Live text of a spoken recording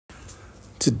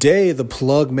Today, the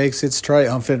plug makes its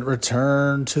triumphant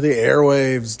return to the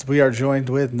airwaves. We are joined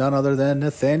with none other than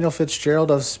Nathaniel Fitzgerald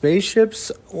of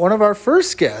Spaceships, one of our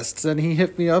first guests, and he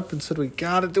hit me up and said, we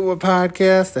got to do a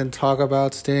podcast and talk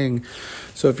about Sting.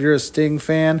 So if you're a Sting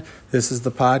fan, this is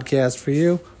the podcast for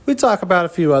you. We talk about a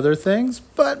few other things,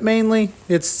 but mainly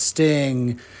it's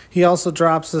Sting. He also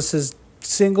drops us his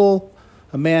single,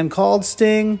 A Man Called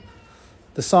Sting,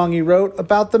 the song he wrote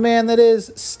about the man that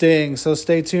is Sting. So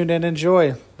stay tuned and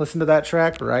enjoy. Listen to that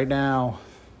track right now.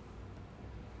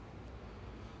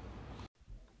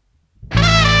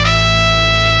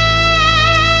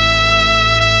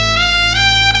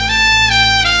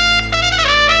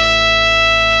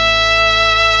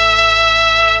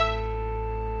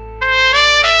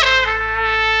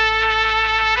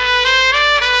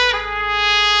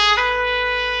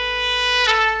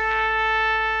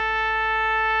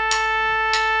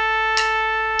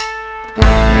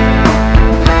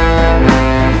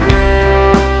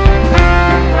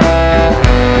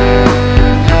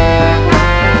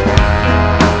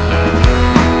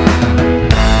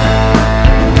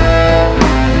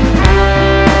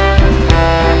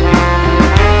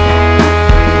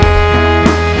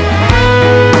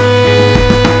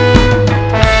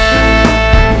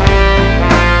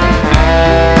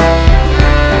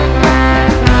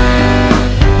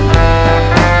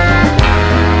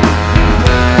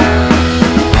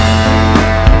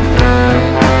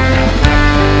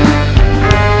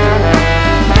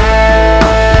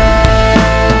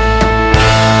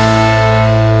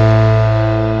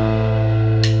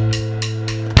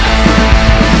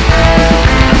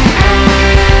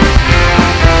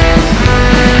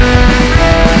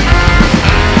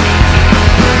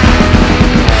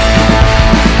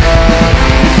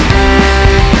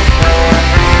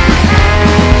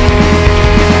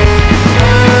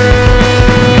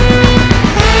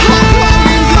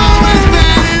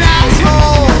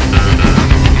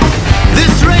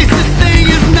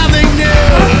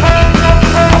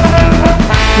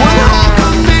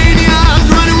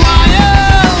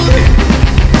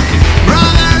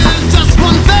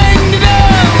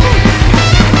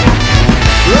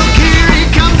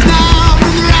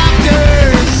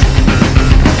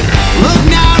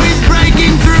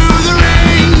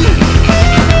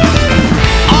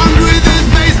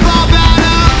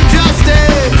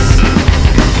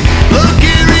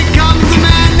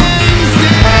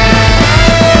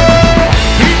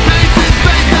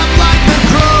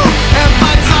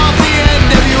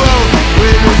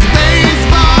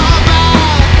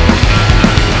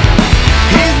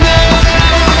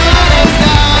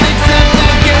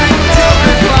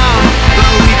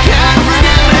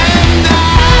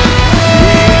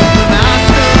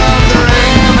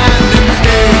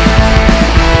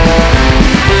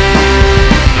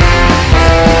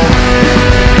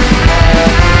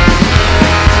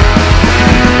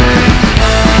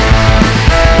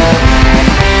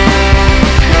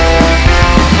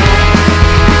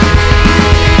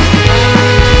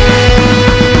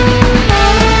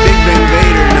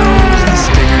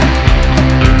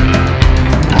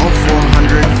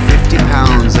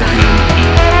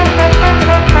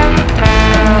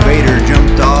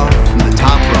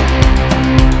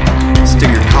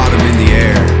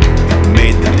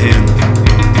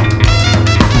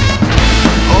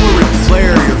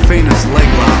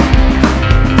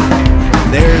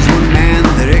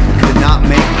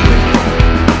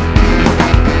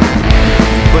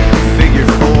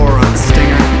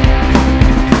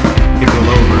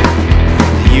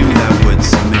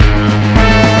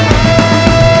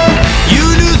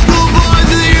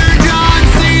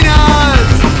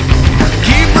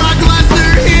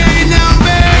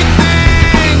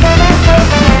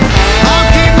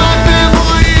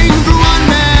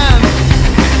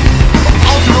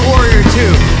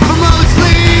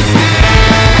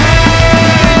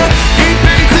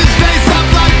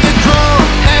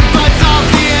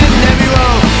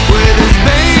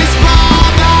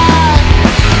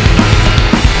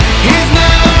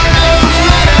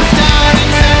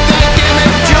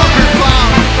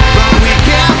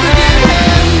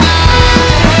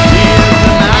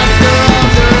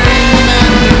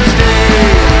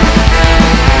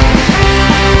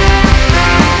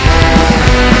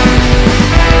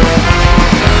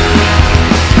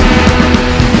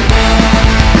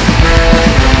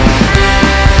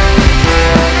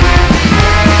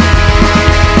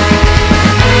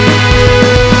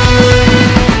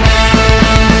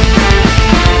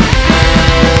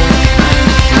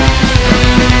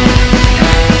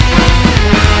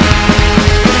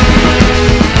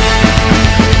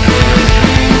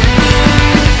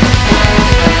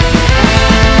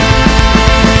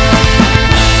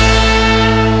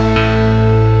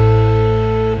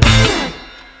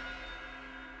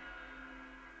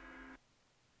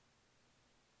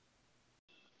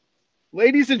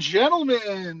 Ladies and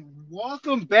gentlemen,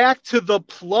 welcome back to The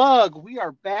Plug. We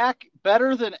are back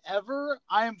better than ever.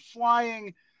 I am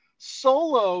flying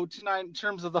solo tonight in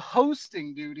terms of the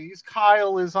hosting duties.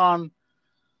 Kyle is on,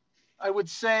 I would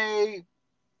say,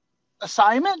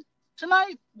 assignment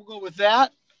tonight. We'll go with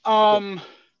that. But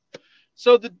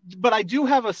I do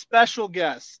have a special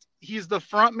guest. He's the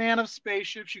front man of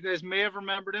Spaceships. You guys may have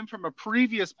remembered him from a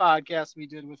previous podcast we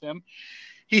did with him.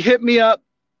 He hit me up.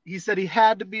 He said he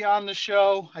had to be on the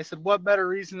show. I said, what better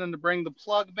reason than to bring the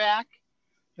Plug back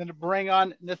than to bring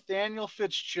on Nathaniel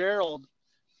Fitzgerald.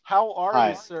 How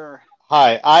are you, sir?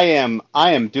 Hi,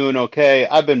 I am doing okay.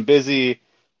 I've been busy.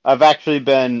 I've actually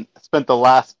spent the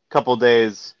last couple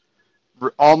days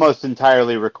almost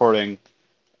entirely recording.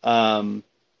 I'm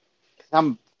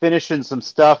finishing some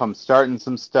stuff. I'm starting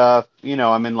some stuff. You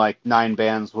know, I'm in like 9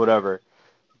 bands, whatever.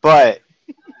 But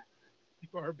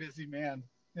you are a busy man.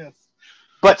 Yes.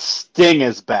 But Sting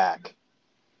is back.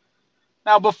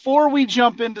 Now, before we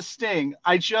jump into Sting,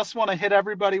 I just want to hit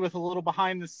everybody with a little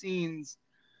behind the scenes,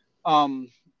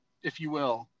 if you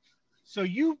will. So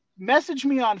you messaged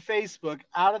me on Facebook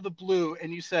out of the blue,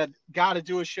 and you said, got to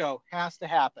do a show. Has to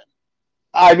happen.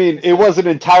 I mean, it wasn't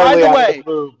entirely out of the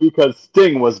blue because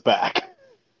Sting was back.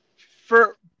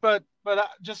 But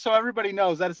just so everybody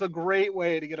knows, that is a great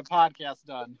way to get a podcast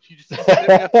done. If you just hit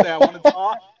me up that want to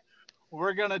talk,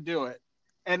 we're going to do it.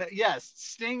 And yes,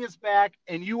 Sting is back,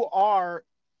 and you are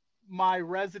my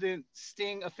resident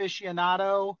Sting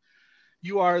aficionado.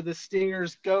 You are the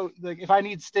Stinger's go. If I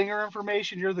need Stinger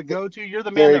information, you're the go-to. You're the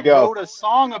man that wrote a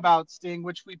song about Sting,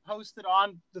 which we posted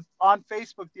on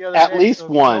Facebook the other day. At least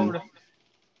one.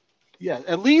 Yeah,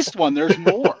 at least one. There's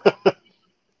more.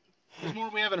 There's more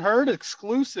we haven't heard.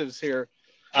 Exclusives here.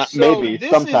 Maybe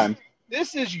sometime.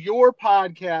 This is your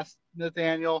podcast,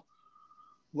 Nathaniel.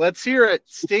 Let's hear it.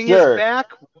 Sting is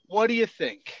back. What do you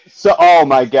think? So, oh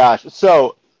my gosh.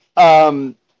 So,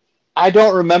 I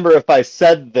don't remember if I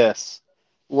said this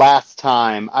last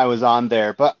time I was on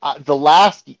there, but the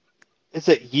last, is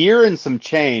it year and some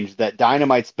change that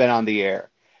Dynamite's been on the air?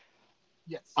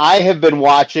 Yes. I have been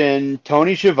watching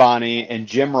Tony Schiavone and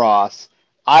Jim Ross.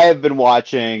 I have been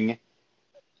watching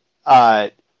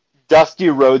Dusty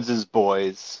Rhodes'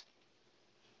 boys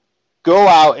go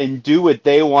out and do what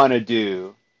they want to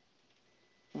do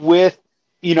with,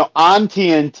 on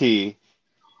TNT.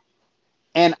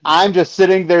 And I'm just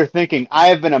sitting there thinking, I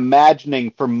have been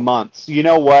imagining for months, you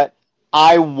know what?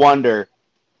 I wonder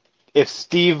if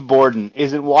Steve Borden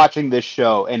isn't watching this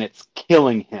show and it's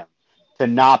killing him to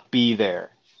not be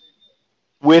there.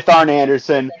 With Arn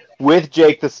Anderson, with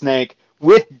Jake the Snake,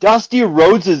 with Dusty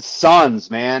Rhodes' sons,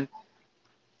 man.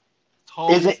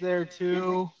 Tully's there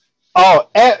too. Oh,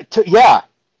 yeah.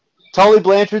 Tully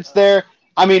Blanchard's there.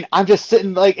 I mean, I'm just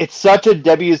sitting it's such a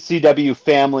WCW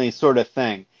family sort of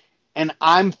thing. And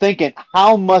I'm thinking,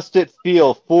 how must it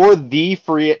feel for the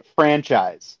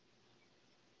franchise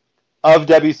of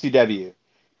WCW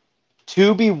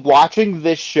to be watching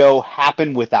this show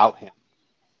happen without him?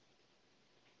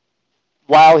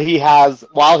 While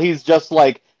he's just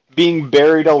being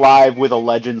buried alive with a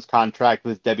Legends contract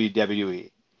with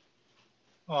WWE.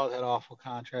 Oh, that awful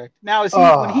contract. Now, is he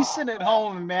when he's sitting at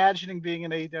home imagining being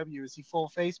in AEW, is he full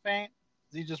face paint?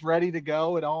 Is he just ready to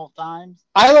go at all times?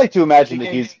 I like to imagine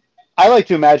that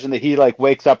he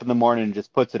wakes up in the morning and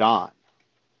just puts it on.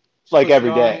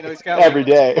 Every day. He's got every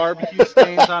day. Barbecue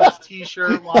stains on his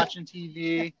t-shirt, watching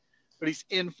TV, but he's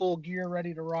in full gear,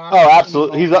 ready to rock. Oh,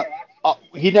 absolutely.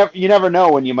 You never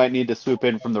know when you might need to swoop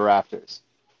in from the rafters.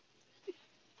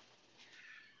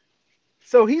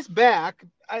 So he's back.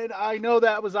 I know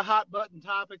that was a hot button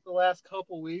topic the last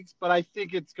couple weeks, but I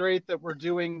think it's great that we're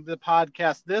doing the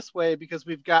podcast this way because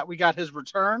we got his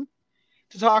return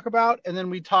to talk about, and then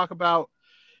we talk about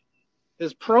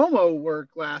his promo work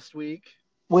last week,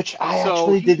 which I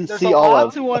actually didn't see all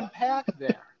of. There's a lot to unpack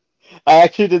there. I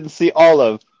actually didn't see all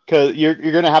of because you're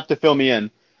gonna have to fill me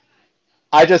in.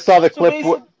 I just saw the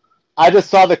clip. I just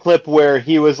saw the clip where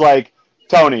he was like,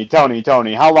 Tony,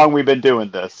 how long we been doing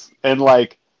this? And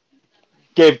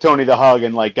gave Tony the hug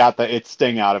and got the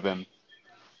Sting out of him.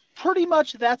 Pretty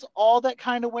much that's all that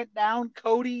kind of went down.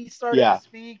 Cody started to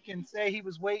speak and say he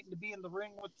was waiting to be in the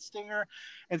ring with Stinger,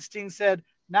 and Sting said,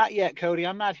 "Not yet, Cody.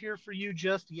 I'm not here for you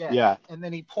just yet." Yeah. And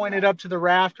then he pointed up to the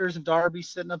rafters, and Darby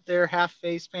sitting up there, half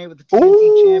face paint with the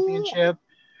TNT Championship,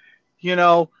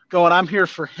 going, "I'm here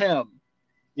for him."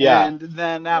 Yeah. And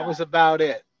then that was about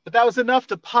it. But that was enough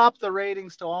to pop the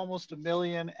ratings to almost 1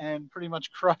 million and pretty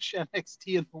much crush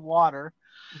NXT in the water.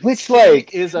 Which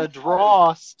is a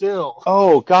draw still.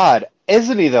 Oh God,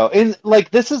 isn't he though? And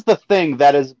this is the thing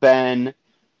that has been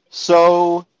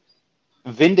so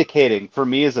vindicating for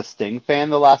me as a Sting fan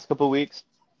the last couple of weeks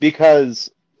because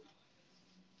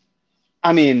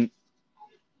I mean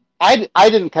I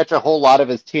didn't catch a whole lot of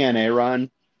his TNA run,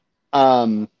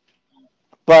 um,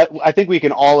 but I think we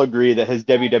can all agree that his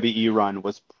WWE run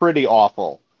was pretty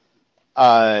awful.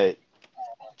 Uh,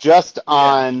 just Yeah.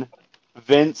 on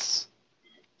Vince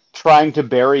trying to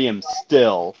bury him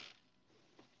still,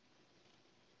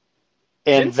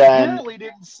 and Vince then apparently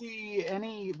didn't see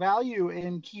any value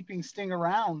in keeping Sting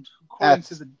around, according to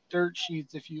that's the dirt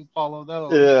sheets. If you follow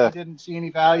those, he uh, didn't see any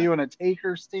value in a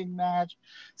Taker Sting match,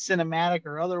 cinematic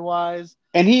or otherwise.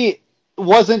 and he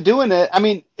wasn't doing it. I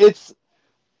mean, it's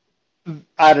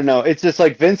I don't know. It's just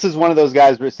like Vince is one of those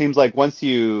guys where it seems like once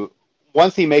he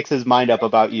makes his mind up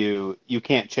about you, you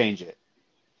can't change it.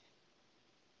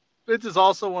 Vince is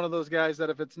also one of those guys that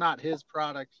if it's not his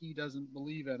product, he doesn't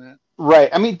believe in it. Right.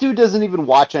 I mean, dude doesn't even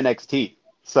watch NXT.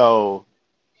 So,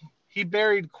 He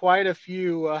buried quite a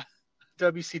few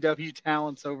WCW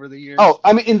talents over the years. oh,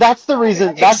 I mean, and that's the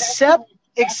reason. That's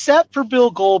except for Bill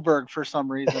Goldberg for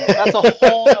some reason. That's a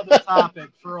whole other topic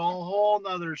for a whole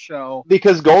nother show.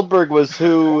 because Goldberg was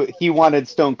who he wanted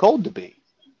Stone Cold to be.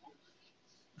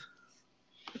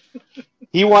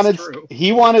 True.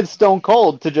 He wanted Stone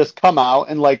Cold to just come out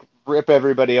and like rip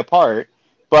everybody apart,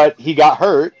 but he got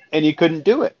hurt and he couldn't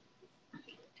do it.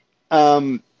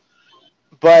 Um,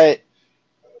 but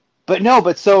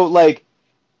but so like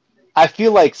I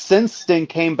feel like since Sting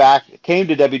came to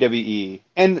WWE,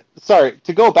 and sorry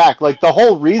to go back, like the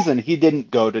whole reason he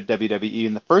didn't go to WWE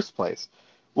in the first place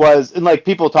was, and like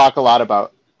people talk a lot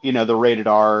about, the rated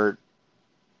R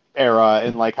era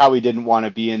and like how he didn't want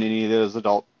to be in any of those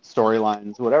adult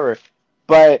storylines, whatever.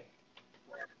 But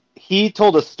he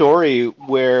told a story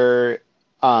where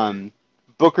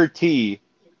Booker T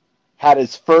had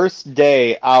his first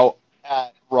day out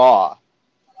at Raw,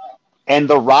 and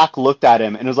The Rock looked at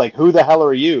him and was like, "Who the hell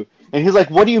are you?" And he's like,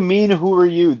 "What do you mean, who are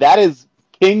you? That is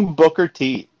King Booker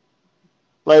T.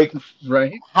 Like,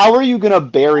 Right. how are you going to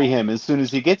bury him as soon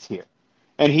as he gets here?"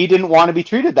 And he didn't want to be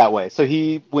treated that way. So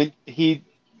he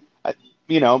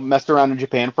messed around in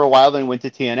Japan for a while, then went to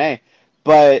TNA.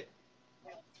 But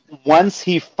once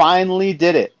he finally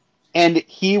did it, and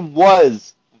he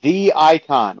was the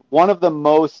icon, one of the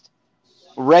most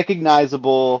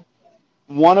recognizable,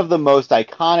 one of the most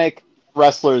iconic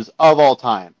wrestlers of all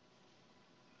time,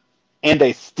 and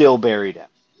they still buried him.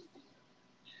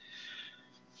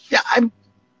 Yeah, I'm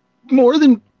more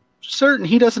than certain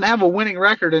he doesn't have a winning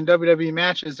record in WWE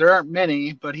matches. There aren't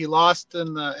many, but he lost at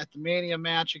the Mania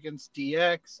match against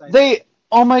DX.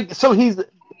 So he's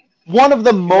one of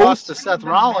the He most. lost to Seth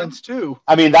Rollins too.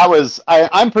 I mean, that was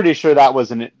I'm pretty sure that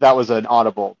was an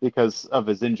audible because of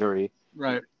his injury.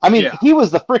 Right. I mean, Yeah. he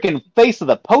was the freaking face of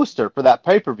the poster for that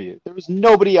pay-per-view. There was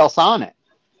nobody else on it.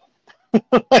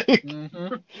 Like,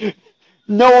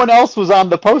 no one else was on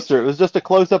the poster. It was just a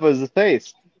close-up of his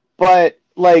face. But,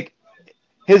 like,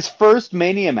 his first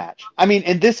Mania match. I mean,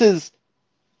 and this is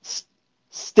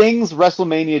Sting's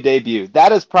WrestleMania debut.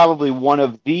 That is probably one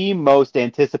of the most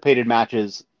anticipated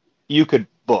matches you could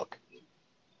book.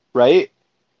 Right?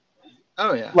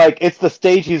 Oh yeah. Like, it's the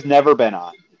stage he's never been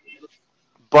on.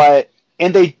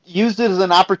 And they used it as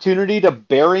an opportunity to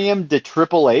bury him to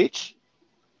Triple H?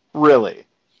 Really?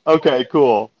 Okay,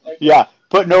 cool. Yeah,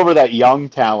 putting over that young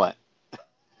talent.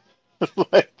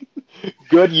 Like,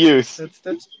 good use.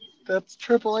 That's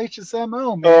Triple H's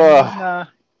MO, man.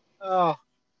 You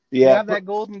Yeah, have that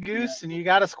golden goose and you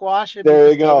got to squash it. There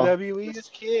you because go. WWE is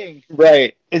king.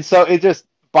 right. And so it just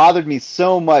bothered me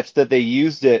so much that they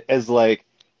used it as like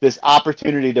this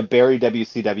opportunity to bury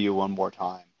WCW one more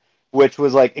time. Which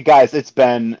was like, guys, it's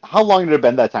been, how long did it have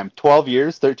been that time? 12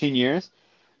 years? 13 years?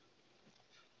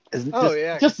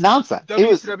 Just nonsense.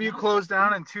 WCW closed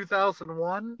down in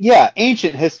 2001. Yeah,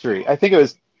 ancient history. I think it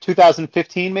was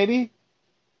 2015, maybe?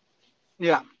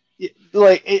 Yeah.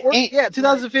 Like,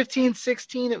 2015,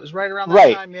 16. It was right around that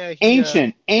right. time. Yeah.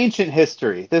 Ancient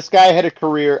history. This guy had a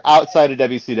career outside of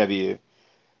WCW.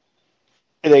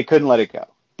 And they couldn't let it go.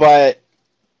 But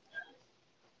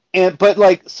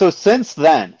so since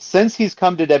then, since he's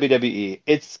come to WWE,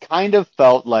 it's kind of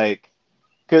felt like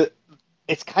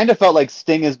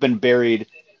Sting has been buried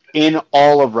in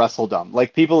all of WrestleDom.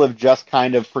 Like, people have just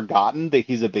kind of forgotten that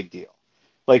he's a big deal.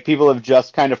 Like, people have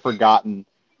just kind of forgotten,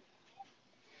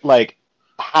 like,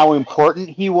 how important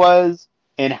he was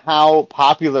and how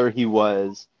popular he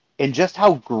was and just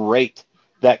how great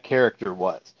that character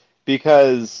was.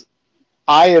 Because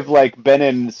I have, like, been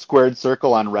in Squared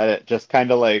Circle on Reddit, just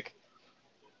kind of like,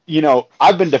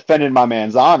 I've been defending my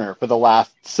man's honor for the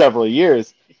last several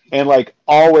years. And like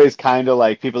always kind of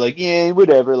like people like, yeah,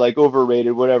 whatever, like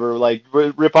overrated, whatever, like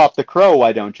rip off the Crow,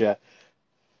 why don't you?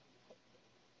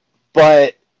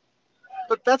 But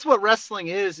that's what wrestling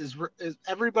is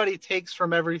everybody takes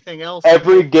from everything else.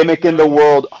 every gimmick in the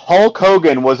world, Hulk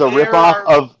Hogan was a ripoff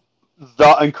of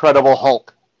the Incredible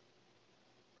Hulk.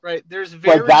 Right. There's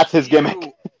very like that's his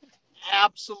gimmick.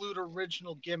 Absolute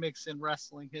original gimmicks in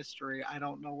wrestling history. I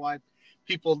don't know why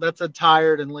people, that's a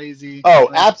tired and lazy. Oh,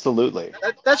 like, absolutely.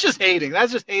 That's just hating.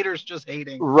 That's just haters just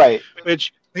hating. Right.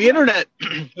 Which the internet,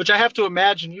 which I have to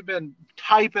imagine you've been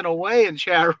typing away in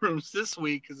chat rooms this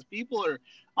week because people are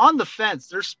on the fence.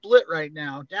 They're split right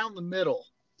now, down the middle,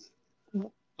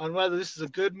 on whether this is a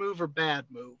good move or bad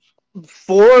move.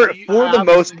 For the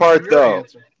most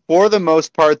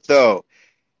part, though,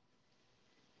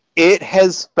 it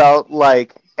has felt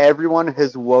like everyone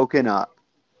has woken up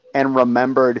and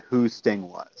remembered who Sting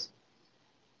was.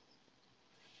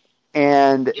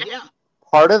 And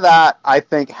part of that, I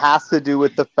think, has to do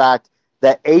with the fact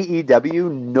that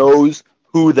AEW knows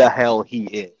who the hell he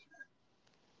is.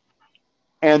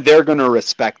 And they're going to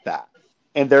respect that.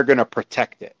 And they're going to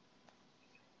protect it.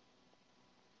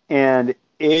 And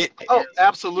it... Oh,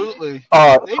 absolutely.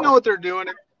 They know what they're doing.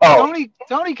 Tony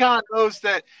Khan knows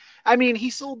that. I mean, he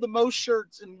sold the most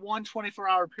shirts in one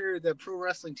 24-hour period that Pro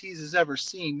Wrestling Tees has ever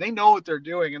seen. They know what they're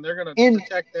doing, and they're going to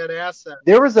protect that asset.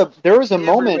 There was a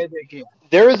moment.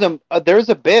 There was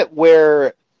a bit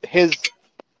where his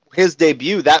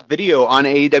debut, that video on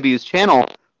AEW's channel,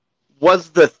 was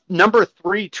the number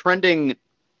 3 trending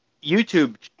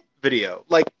YouTube video,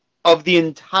 like of the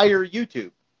entire YouTube.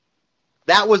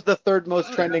 That was the 3rd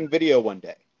most trending video one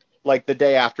day, like the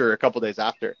day after, a couple days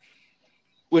after,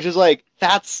 which is like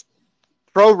that's.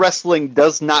 Pro wrestling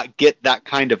does not get that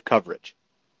kind of coverage.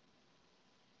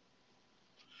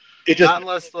 Not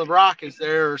unless The Rock is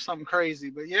there or something crazy,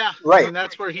 but yeah, right. I mean,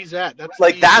 that's where he's at. That's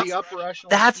like the upper echelon.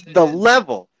 That's the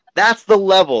level. That's the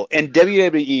level, and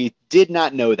WWE did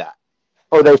not know that,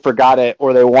 or they forgot it,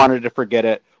 or they wanted to forget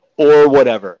it, or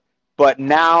whatever. But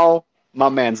now my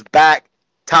man's back,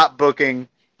 top booking.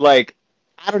 Like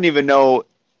I don't even know.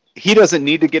 He doesn't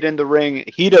need to get in the ring.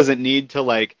 He doesn't need to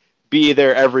like be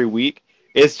there every week.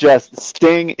 It's just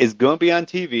Sting is going to be on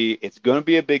TV. It's going to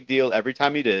be a big deal every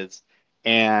time he does,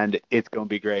 and it's going to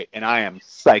be great. And I am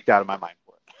psyched out of my mind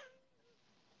for it.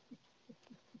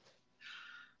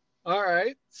 All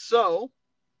right. So,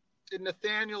 in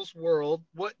Nathaniel's world,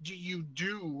 what do you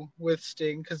do with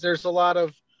Sting? Because there's a lot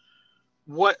of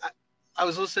what I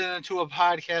was listening to a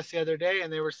podcast the other day,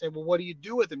 and they were saying, well, what do you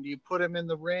do with him? Do you put him in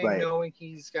the ring knowing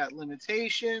he's got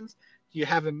limitations? Do you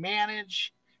have him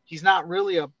manage? He's not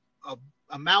really a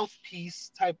mouthpiece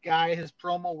type guy. His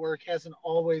promo work hasn't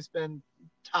always been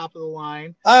top of the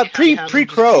line.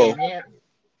 Pre-Crow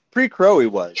he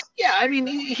was. Yeah, I mean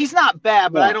he's not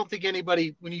bad, but I don't think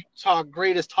anybody, when you talk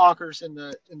greatest talkers in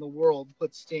the world,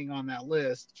 puts Sting on that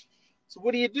list. So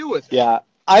what do you do with him? Yeah,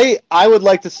 I would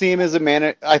like to see him as a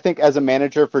manager. I think as a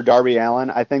manager for Darby Allin,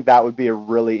 I think that would be a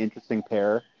really interesting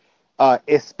pair.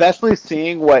 Especially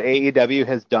seeing what AEW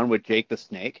has done with Jake the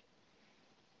Snake.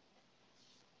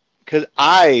 Because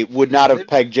I would not have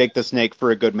pegged Jake the Snake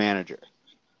for a good manager.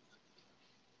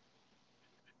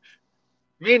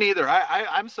 Me neither.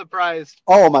 I'm surprised.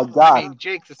 Oh my god! I mean,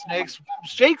 Jake the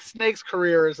Snake's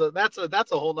career that's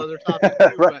a whole other topic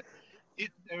too. Right.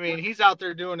 But he's out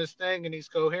there doing his thing and he's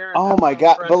coherent. Oh my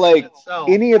god! But like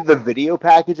any of the video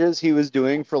packages he was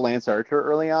doing for Lance Archer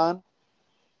early on,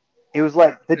 it was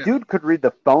like the dude could read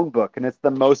the phone book, and it's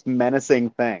the most menacing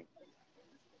thing.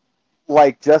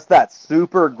 Like, just that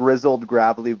super grizzled,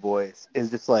 gravelly voice is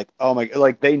just like, oh my,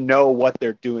 like, they know what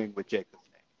they're doing with Jake the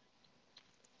Snake.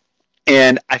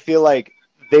 And I feel like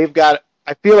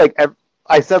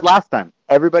I said last time,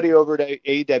 everybody over at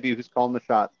AEW who's calling the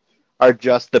shots are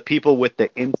just the people with the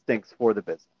instincts for the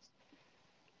business.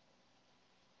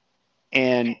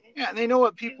 And they know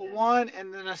what people want,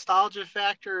 and the nostalgia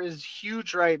factor is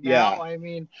huge right now. Yeah. I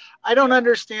mean, I don't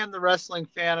understand the wrestling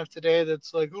fan of today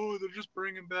that's like, oh, they're just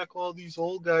bringing back all these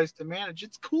old guys to manage.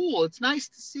 It's cool. It's nice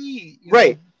to see,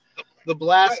 right? The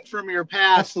blast from your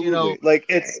past. Absolutely. Like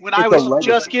when I was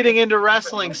just getting into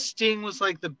wrestling, Sting was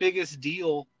like the biggest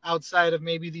deal outside of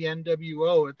maybe the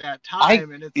NWO at that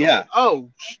time, and it's like, oh,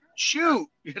 shoot,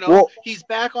 he's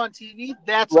back on TV.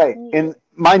 That's right. Cool. And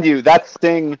mind you, that's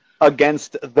Sting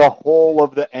against the whole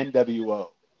of the NWO.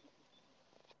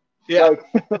 Yeah.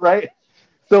 Right?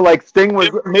 So, like, Sting was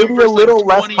maybe a little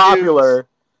less popular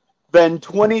than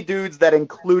 20 dudes that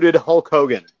included Hulk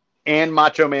Hogan and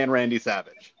Macho Man Randy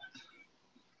Savage.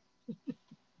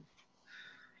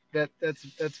 That's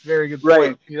a very good Right.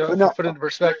 point. You know, But if no, you put it into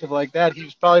perspective like that, he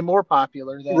was probably more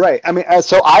popular than. right. I mean,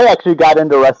 so I actually got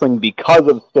into wrestling because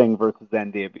of Sting versus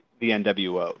the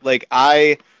NWO. Like,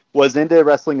 I was into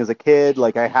wrestling as a kid.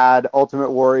 Like, I had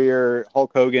Ultimate Warrior,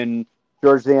 Hulk Hogan,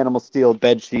 George the Animal Steel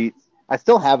bed sheets. I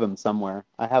still have them somewhere.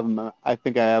 I have them. I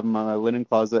think I have them on my linen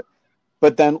closet.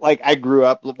 But then, like, I grew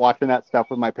up watching that stuff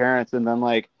with my parents, and then,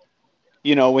 like,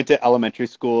 went to elementary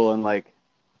school, and like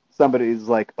somebody's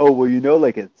like, "Oh, well,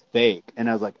 like it's fake," and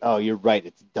I was like, "Oh, you're right,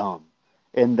 it's dumb."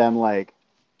 And then, like,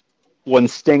 when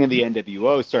Sting and the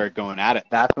NWO started going at it,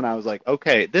 that's when I was like,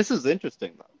 "Okay, this is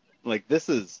interesting, though. Like,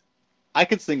 I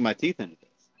could sink my teeth into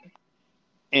this."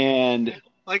 And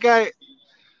Like I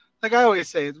always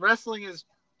say, wrestling is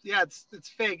it's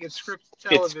fake. It's scripted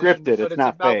it's television, scripted. but It's it's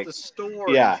not about fake. the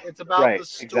stories. Yeah, It's about right,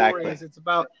 the exactly. stories. It's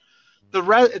about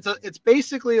it's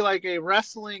basically like a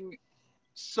wrestling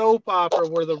soap opera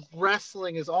where the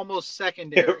wrestling is almost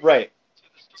secondary Right,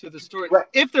 to the story. right.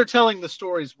 If they're telling the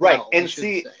stories Right. well, I And should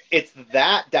see, say. it's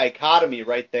that dichotomy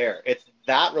right there. It's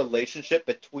that relationship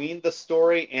between the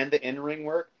story and the in-ring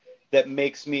work that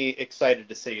makes me excited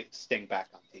to see Sting back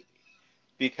on TV.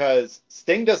 Because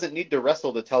Sting doesn't need to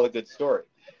wrestle to tell a good story.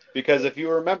 Because if you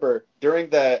remember, during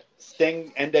the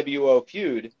Sting NWO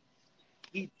feud,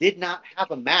 he did not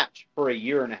have a match for a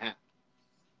year and a half.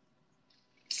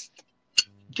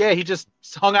 Yeah, he just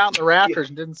hung out in the rafters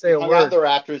and didn't say a Hung out in word. the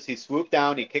rafters, he swooped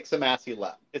down, he kicked some ass, he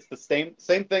left. It's the same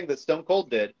thing that Stone Cold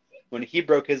did when he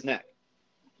broke his neck.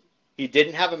 He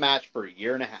didn't have a match for a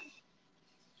year and a half.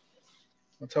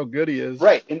 That's how good he is.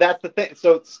 Right, and that's the thing.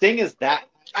 So Sting is that.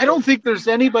 I don't think there's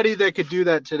anybody that could do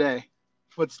that today.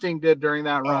 What Sting did during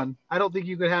that run. I don't think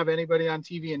you could have anybody on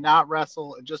TV and not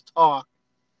wrestle and just talk.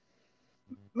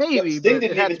 Maybe, Sting but didn't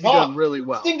it had even to be talk. done really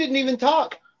well. Sting didn't even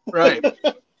talk. Right.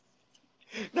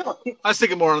 No. I was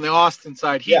thinking more on the Austin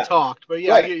side. He talked, but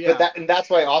yeah, right. yeah. But that's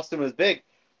why Austin was big,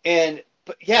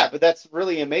 but that's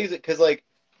really amazing because like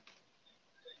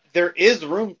there is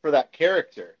room for that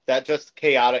character, that just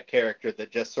chaotic character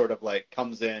that just sort of like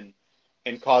comes in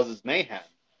and causes mayhem.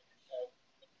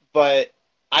 But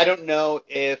I don't know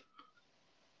if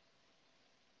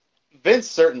Vince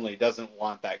certainly doesn't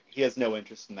want that. He has no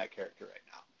interest in that character right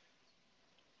now.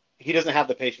 He doesn't have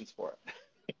the patience for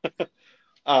it.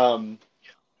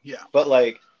 Yeah. But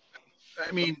like,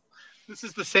 I mean, this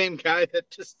is the same guy that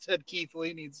just said Keith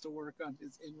Lee needs to work on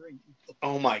his in-ring.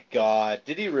 Oh my God,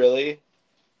 did he really?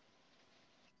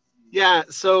 Yeah,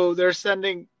 so they're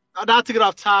sending, not to get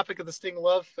off topic of the Sting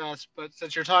Love Fest, but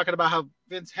since you're talking about how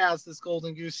Vince has this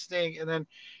Golden Goose Sting, and then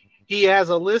he has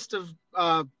a list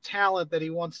of talent that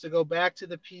he wants to go back to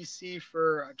the PC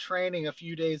for training a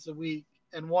few days a week,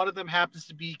 and one of them happens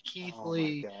to be Keith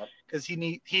Lee, because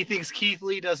he thinks Keith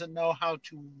Lee doesn't know how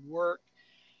to work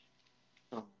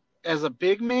as a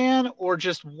big man or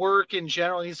just work in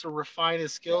general. He needs to refine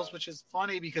his skills, which is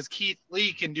funny because Keith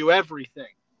Lee can do everything.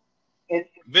 And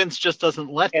Vince just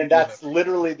doesn't let him. And that's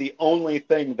literally the only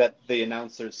thing that the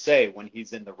announcers say when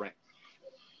he's in the ring.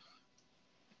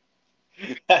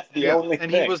 That's the only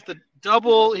thing. And he was the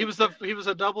double. He was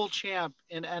a double champ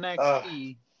in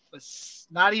NXT,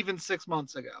 not even 6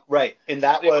 months ago. Right, and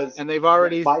that was. And they've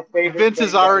already. My favorite. Vince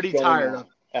is already tired of it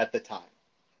at the time.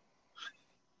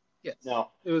 Yes.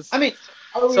 No. It was. I mean,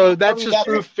 so that's just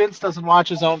proof Vince doesn't watch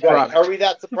his own product. Are we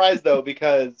that surprised though?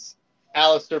 Because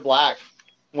Aleister Black.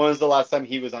 When was the last time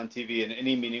he was on TV in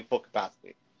any meaningful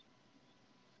capacity?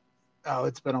 Oh,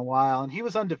 it's been a while, and he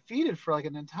was undefeated for like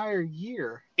an entire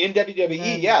year in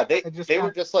WWE. They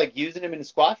were just like using him in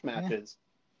squash matches,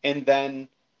 and then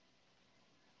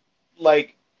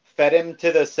like fed him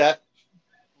to the Seth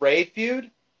Ray feud.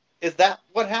 Is that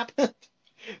what happened?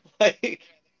 Like,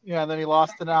 yeah, and then he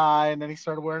lost an eye, and then he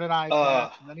started wearing an eye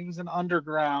patch, and then he was in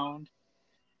Underground,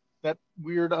 that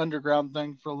weird Underground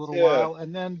thing for a little while,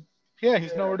 and then. Yeah,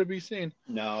 he's nowhere to be seen.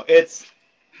 No,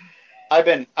 I've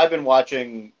been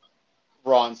watching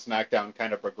Raw and SmackDown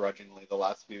kind of begrudgingly the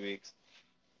last few weeks.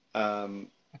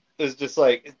 It's just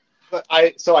like,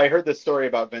 I heard this story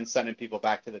about Vince sending people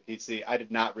back to the PC. I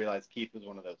did not realize Keith was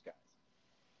one of those guys.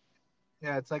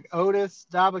 Yeah, it's like Otis,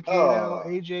 Dabba-Kato,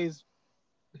 AJ's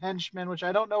henchman, which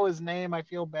I don't know his name. I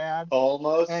feel bad.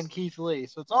 Almost. And Keith Lee.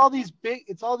 So it's all these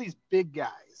big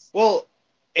guys. Well.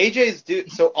 AJ's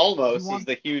dude, so Almost is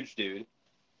the huge dude.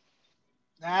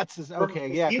 That's his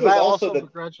okay, yeah. He was also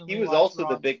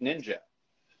the big ninja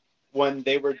when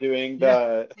they were doing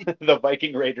the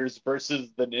Viking Raiders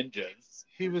versus the ninjas.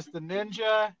 He was the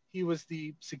ninja. He was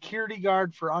the security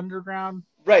guard for Underground,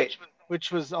 right? Which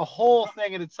was a whole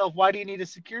thing in itself. Why do you need a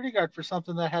security guard for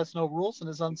something that has no rules and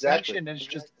is unsanctioned and it's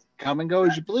just come and go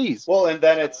as you please? Well, and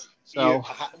then it's So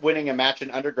winning a match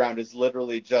in Underground is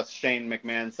literally just Shane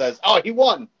McMahon says, "Oh, he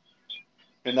won,"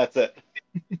 and that's it.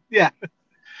 yeah,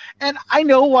 and I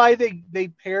know why they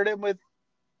paired him with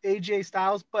AJ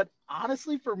Styles, but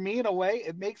honestly, for me, in a way,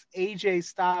 it makes AJ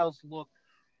Styles look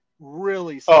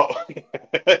really Oh, sexy.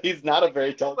 he's not a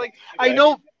very tall guy. Like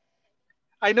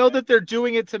I know that they're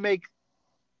doing it to make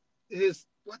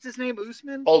what's his name,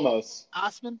 Almost.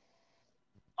 Osman,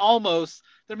 almost.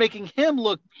 They're making him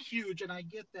look huge, and I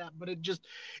get that, but it just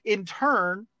in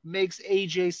turn makes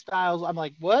AJ Styles. I'm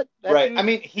like, what? That Right. I dude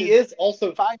mean, is he's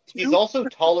 5'2". also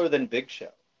taller than Big Show.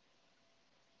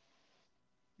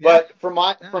 Yeah, But from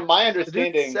my the dude's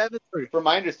understanding,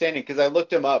 7'3". because I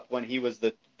looked him up when he was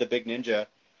the big ninja,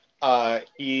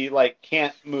 he like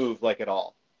can't move like at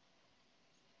all.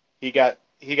 He got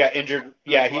injured.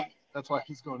 That's why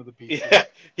he's going to the PC. Yeah,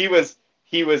 he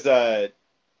was a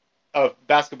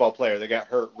basketball player that got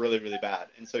hurt really really bad,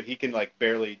 and so he can like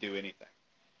barely do anything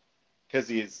because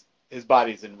his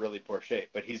body's in really poor shape,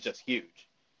 but he's just huge.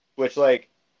 Which like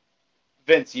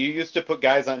Vince, you used to put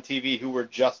guys on TV who were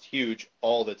just huge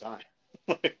all the time.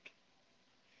 Like,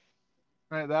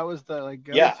 Right, that was the like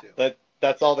go-to. yeah,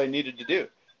 that's all they needed to do.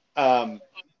 Oh,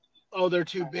 they're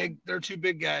too big. They're too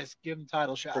big guys. Give them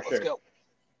title shot. Let's go.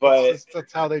 But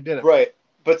that's how they did it. right.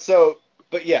 But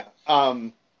yeah.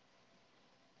 I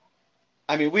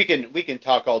mean, we can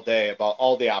talk all day about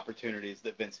all the opportunities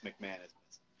that Vince McMahon has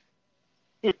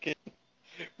missed.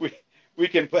 We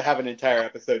can have an entire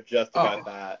episode just about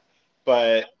that.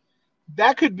 But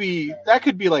that could be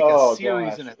like a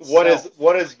series in itself.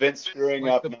 What is Vince screwing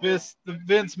like up? The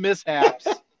Vince mishaps.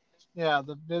 Yeah,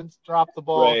 the Vince dropped the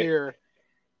ball here.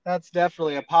 That's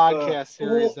definitely a podcast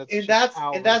series. And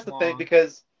that's the thing,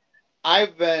 because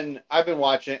I've been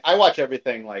watching. I watch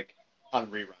everything like on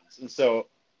reruns, and so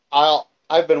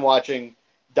I've been watching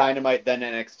Dynamite, then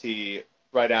NXT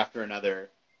right after another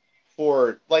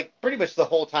for like pretty much the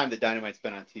whole time that Dynamite's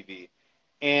been on TV,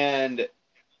 and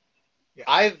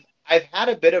I've had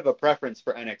a bit of a preference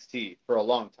for NXT for a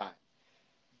long time,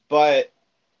 but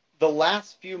the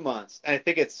last few months, and I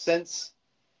think it's since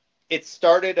it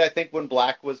started, I think when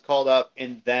Black was called up,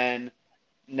 and then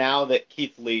now that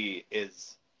Keith Lee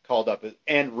is called up,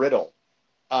 and Riddle,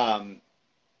 and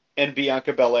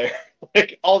Bianca Belair,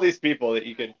 like all these people that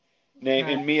you could name,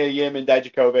 and Mia Yim and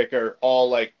Dijakovic are all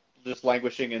like just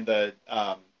languishing in the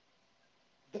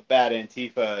bad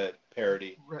Antifa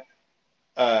parody.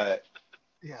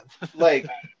 Like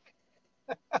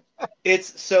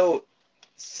it's so,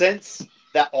 since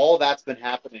that all that's been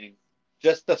happening,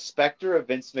 just the specter of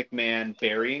Vince McMahon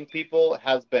burying people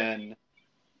has been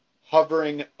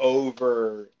hovering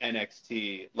over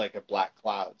NXT like a black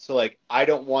cloud. So like I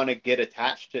don't want to get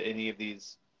attached to any of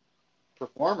these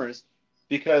performers,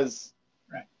 because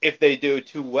if they do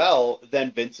too well,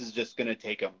 then Vince is just going to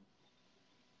take them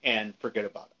and forget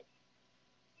about it.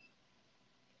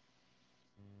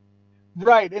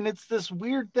 Right, and it's this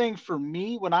weird thing for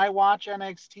me when I watch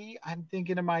NXT. I'm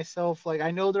thinking to myself, like,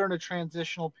 I know they're in a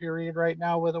transitional period right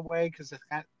now with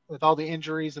with all the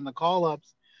injuries and the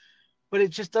call-ups, but it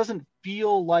just doesn't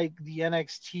feel like the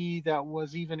NXT that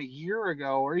was even a year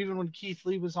ago, or even when Keith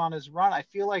Lee was on his run. I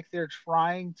feel like they're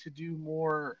trying to do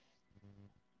more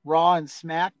Raw and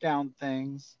SmackDown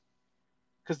things,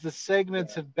 because the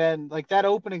segments have been like that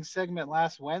opening segment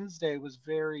last Wednesday was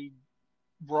very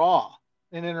Raw,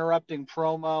 an interrupting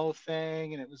promo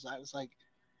thing, and it was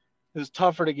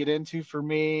tougher to get into for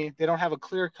me. They don't have a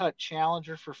clear-cut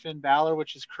challenger for Finn Balor,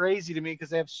 which is crazy to me because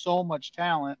they have so much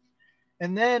talent.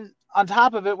 And then on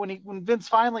top of it, when Vince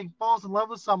finally falls in love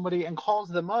with somebody and calls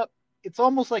them up, it's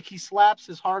almost like he slaps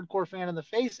his hardcore fan in the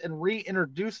face and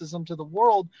reintroduces them to the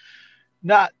world.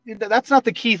 That's not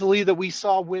the Keith Lee that we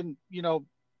saw win,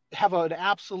 have an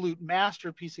absolute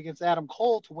masterpiece against Adam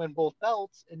Cole to win both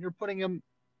belts, and you're putting him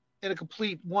in a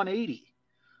complete 180.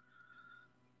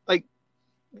 Like,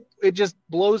 it just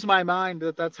blows my mind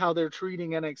that that's how they're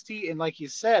treating NXT. And like you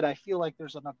said, I feel like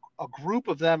there's a group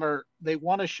of them, or they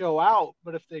want to show out,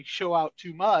 but if they show out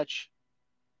too much,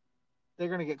 they're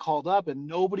going to get called up, and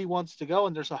nobody wants to go.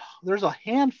 And there's a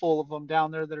handful of them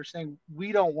down there that are saying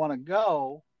we don't want to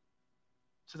go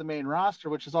to the main roster,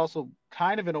 which is also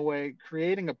kind of in a way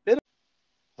creating a bit of.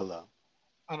 Hello.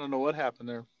 I don't know what happened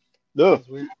there. No.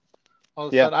 All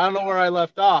of a sudden, I don't know where I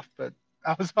left off, but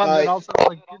I was on all of a sudden,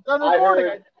 like, you're done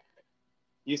recording.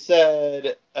 You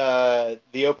said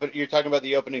you're talking about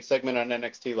the opening segment on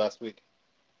NXT last week.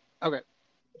 Okay.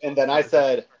 And then I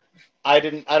said, I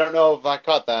don't know if I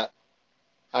caught that.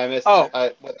 I missed. What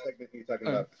segment are you talking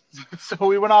about? So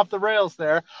we went off the rails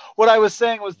there. What I was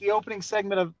saying was the opening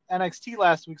segment of NXT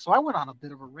last week. So I went on a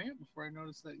bit of a rant before I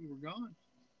noticed that you were gone.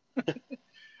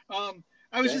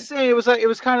 I was Okay. just saying it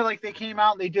was kind of like they came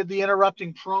out and they did the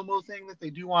interrupting promo thing that they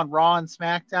do on Raw and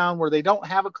SmackDown, where they don't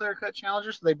have a clear cut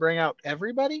challenger, so they bring out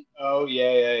everybody. Oh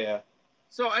yeah.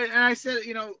 So and I said,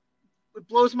 it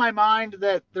blows my mind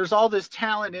that there's all this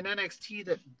talent in NXT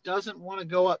that doesn't want to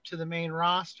go up to the main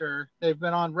roster. They've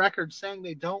been on record saying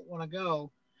they don't want to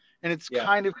go, and it's Yeah.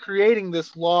 kind of creating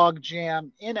this log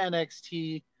jam in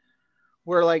NXT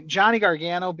where like Johnny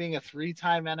Gargano being a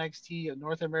 3-time NXT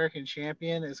North American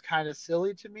champion is kind of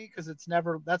silly to me because that's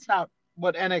not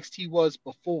what NXT was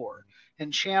before.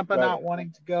 And Ciampa Right. not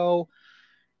wanting to go,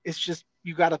 it's just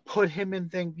you got to put him in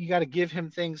things, you got to give him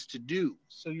things to do.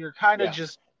 So you're kind of Yeah.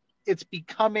 just it's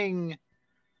becoming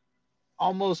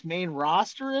almost main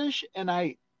roster-ish,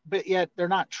 but yet they're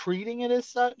not treating it as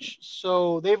such.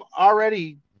 So they've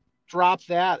already dropped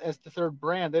that as the third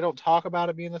brand. They don't talk about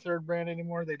it being the third brand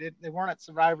anymore. They weren't at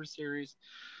Survivor Series.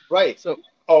 Right. So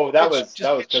Oh, that it's was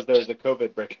just because there was a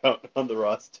COVID breakout on the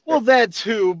roster. well that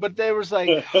too, but there was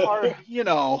like hard,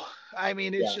 I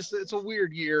mean Yeah. it's a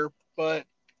weird year, but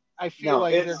I feel No,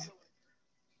 like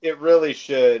it really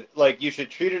should, like, you should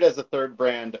treat it as a third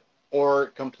brand or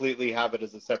completely have it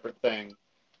as a separate thing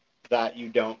that you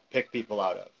don't pick people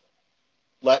out of.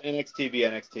 Let NXT be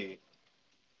NXT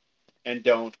and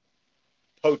don't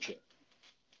poach it.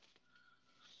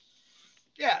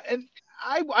 yeah, and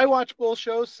I watch both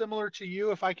shows similar to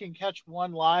you. If I can catch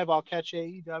one live, I'll catch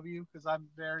AEW because I'm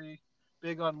very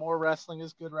big on more wrestling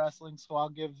is good wrestling, so I'll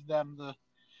give them the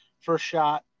first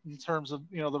shot in terms of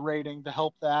the rating to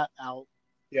help that out.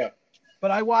 Yeah. But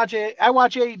I watch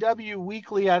AEW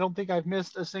weekly. I don't think I've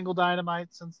missed a single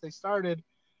Dynamite since they started,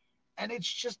 and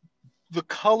it's just the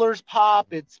colors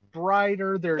pop. It's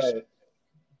brighter. Right.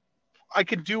 I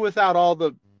could do without all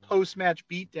the post match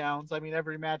beatdowns. I mean,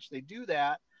 every match they do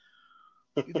that.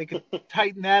 They could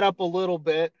tighten that up a little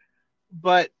bit,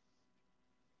 but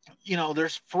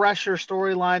there's fresher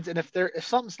storylines, and if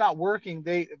something's not working,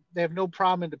 they have no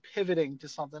problem into pivoting to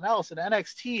something else. In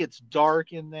NXT, it's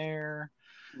dark in there.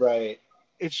 Right.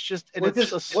 It's just and Which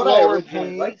it's is a what I slower originally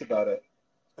pace. liked about it.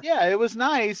 Yeah, it was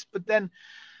nice, but then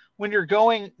when you're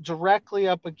going directly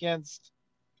up against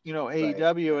Right.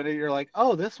 AEW and you're like,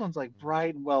 oh, this one's like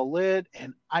bright and well lit,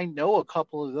 and I know a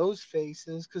couple of those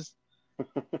faces because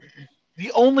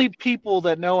the only people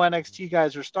that know NXT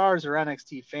guys are stars are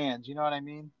NXT fans. You know what I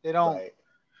mean? They don't. Right.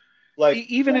 Like,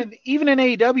 Even in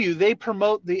AEW, they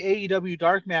promote the AEW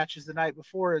dark matches the night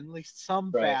before in at least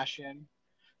some right. fashion.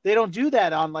 They don't do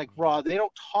that on like Raw. They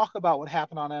don't talk about what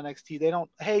happened on NXT. They don't,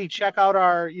 hey, check out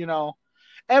our,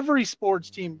 every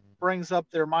sports team brings up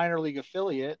their minor league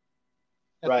affiliate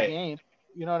at the Right. game.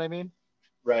 You know what I mean?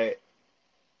 Right.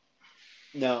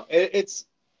 No, it's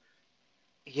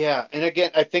yeah, and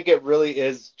again, I think it really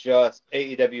is just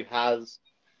AEW has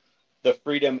the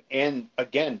freedom and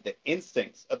again the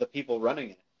instincts of the people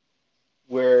running it,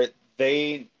 where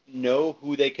they know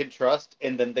who they can trust,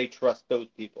 and then they trust those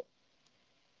people.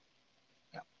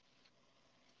 Yeah.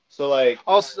 So like,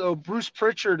 Also, Bruce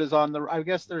Pritchard is on the. I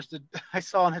guess I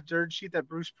saw on a dirt sheet that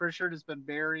Bruce Pritchard has been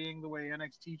burying the way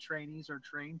NXT trainees are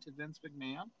trained to Vince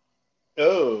McMahon.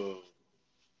 oh,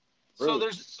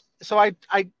 Bruce. So I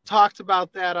talked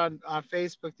about that on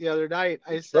Facebook the other night.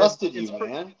 I said trusted you,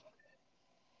 man.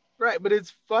 Right, but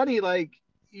it's funny, like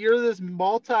you're this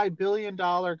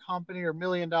multi-billion-dollar company or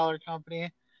million-dollar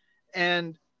company,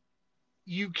 and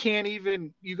you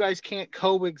guys can't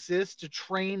coexist to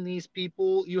train these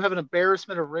people. You have an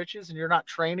embarrassment of riches, and you're not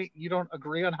training. You don't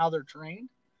agree on how they're trained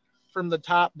from the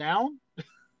top down.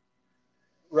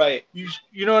 Right.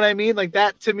 You know what I mean? Like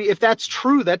that to me, if that's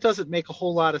true, that doesn't make a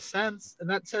whole lot of sense. And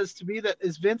that says to me that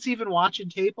is Vince even watching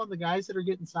tape on the guys that are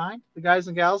getting signed, the guys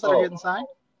and gals that are getting signed?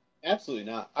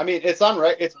 Absolutely not. I mean, it's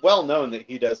well known that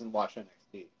he doesn't watch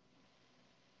NXT.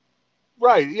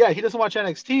 Right. Yeah, he doesn't watch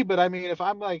NXT, but I mean, if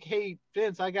I'm like, hey,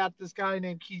 Vince, I got this guy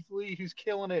named Keith Lee who's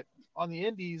killing it on the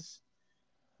indies,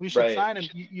 we should sign him.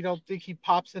 You don't think he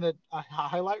pops in a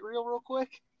highlight reel real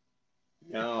quick?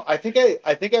 No, I think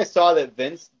I saw that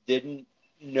Vince didn't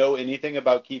know anything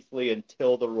about Keith Lee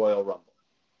until the Royal Rumble.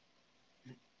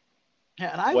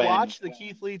 Yeah, and I watched the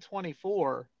Keith Lee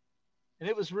 24, and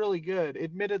it was really good.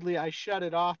 Admittedly, I shut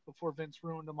it off before Vince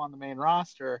ruined him on the main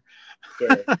roster.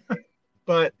 Sure.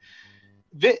 But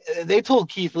they told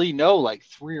Keith Lee no like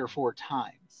 3 or 4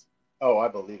 times. Oh, I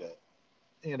believe it.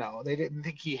 They didn't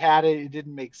think he had it. It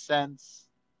didn't make sense.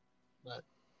 But,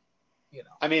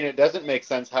 I mean, it doesn't make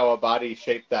sense how a body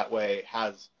shaped that way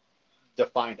has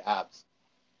defined abs.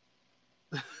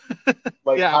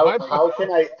 Like, yeah, how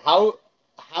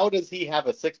does he have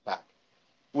a 6-pack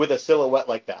with a silhouette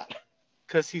like that?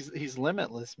 because he's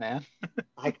limitless, man.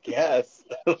 I guess.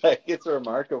 Like, it's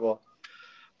remarkable.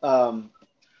 No,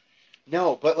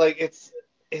 but like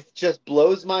it just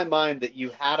blows my mind that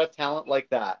you had a talent like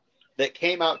that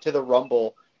came out to the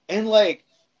Rumble, and like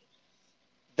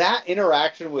that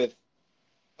interaction with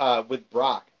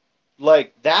Brock,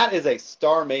 like that is a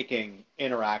star making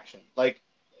interaction. Like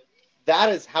that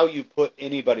is how you put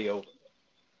anybody over.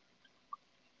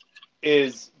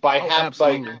 Is by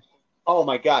Absolutely. oh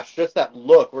my gosh, just that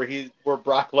look where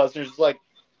Brock Lesnar's just like,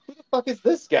 who the fuck is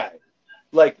this guy?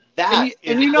 Like that,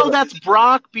 and you know that's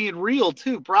Brock being real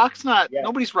too. Brock's not. Yeah.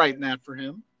 Nobody's writing that for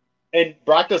him. And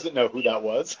Brock doesn't know who that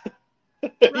was.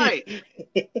 Right.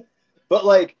 But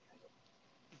like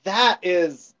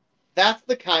that's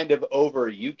the kind of over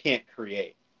you can't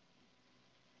create.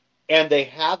 And they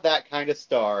had that kind of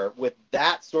star with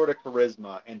that sort of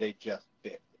charisma, and they just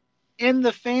bit it. And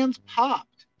the fans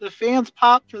popped. The fans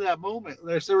popped for that moment.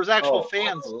 There was actual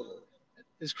fans. Absolutely.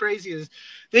 As crazy as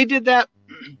they did that.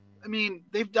 I mean,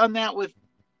 they've done that with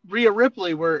Rhea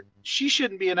Ripley, where she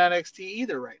shouldn't be in NXT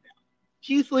either right now.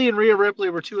 Keith Lee and Rhea Ripley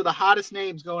were two of the hottest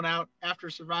names going out after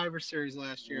Survivor Series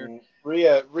last year.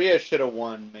 Rhea should have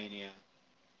won Mania.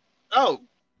 Oh,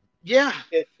 yeah.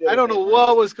 I don't know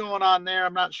what was going on there.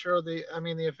 I'm not sure. The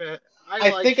effect.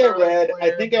 I think I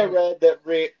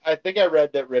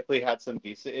read that Ripley had some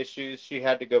visa issues. She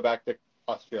had to go back to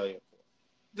Australia.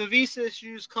 The visa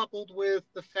issues coupled with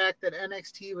the fact that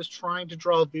NXT was trying to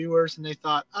draw viewers, and they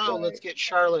thought, let's get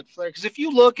Charlotte Flair. Because if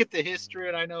you look at the history,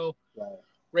 and I know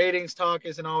ratings talk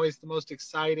isn't always the most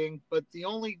exciting, but the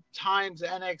only times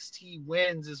NXT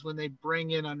wins is when they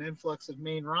bring in an influx of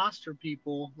main roster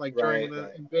people, like during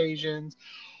the invasions,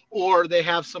 or they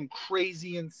have some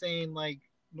crazy, insane, like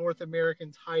North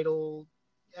American title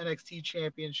NXT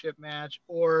championship match,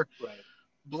 or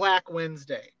Black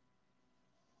Wednesday.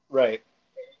 Right.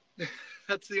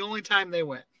 That's the only time they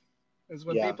win, is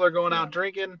when people are going out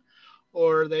drinking,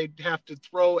 or they have to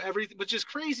throw everything, which is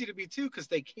crazy to me too, because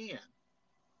they can.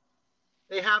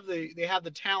 They have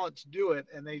the talent to do it,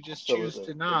 and they just choose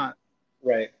to not.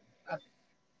 Right.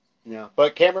 Yeah,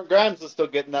 but Cameron Grimes is still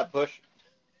getting that push.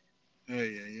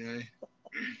 Cameron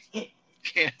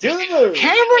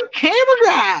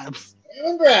Grimes.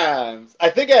 Cameron Grimes. I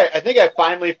think I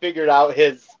finally figured out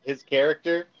his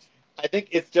character. I think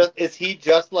is he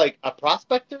just like a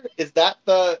prospector? Is that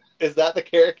the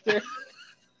character?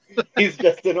 He's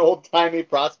just an old-timey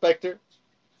prospector.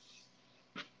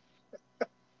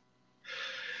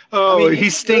 Oh,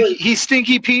 he's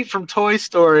Stinky Pete from Toy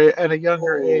Story at a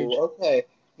younger age. Okay.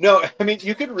 No, I mean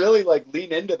you could really like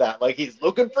lean into that. Like he's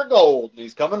looking for gold and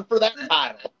he's coming for that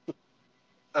title.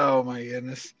 Oh my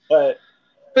goodness.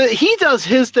 But he does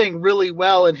his thing really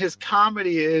well, and his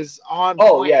comedy is on point.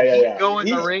 Oh, yeah. Go in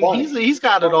the ring. He's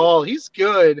got it all. He's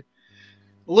good.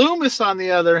 Loomis, on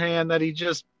the other hand, that he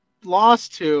just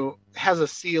lost to, has a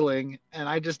ceiling, and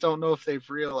I just don't know if they've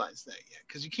realized that yet.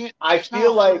 Because you can't. There's not a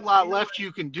whole lot left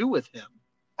you can do with him.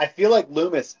 I feel like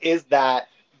Loomis is that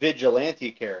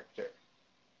vigilante character.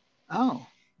 Oh,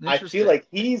 I feel like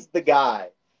he's the guy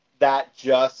that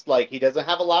just like he doesn't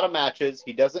have a lot of matches.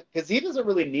 He doesn't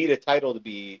really need a title to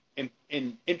be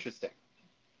interesting,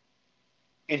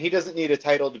 and he doesn't need a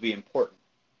title to be important.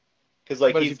 Because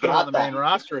like he's got on the main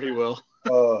roster, he will.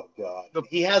 Oh god,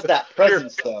 he has that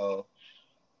presence though.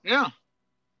 Yeah.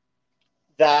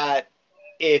 That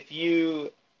if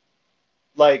he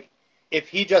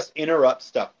just interrupts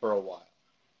stuff for a while,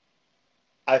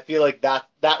 I feel like that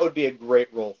would be a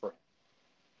great role for him.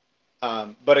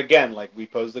 But again, like we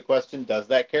pose the question, does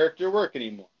that character work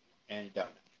anymore? And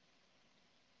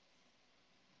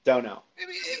don't know.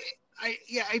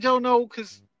 I don't know,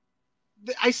 because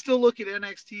I still look at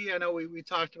NXT. I know we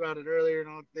talked about it earlier.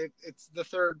 It's the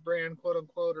third brand, quote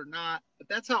unquote, or not. But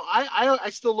that's how I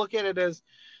still look at it, as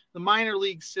the minor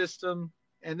league system,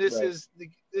 and this is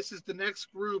the next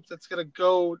group that's going to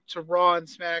go to Raw and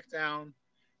SmackDown.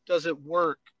 Does it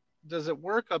work? Does it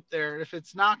work up there? If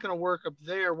it's not going to work up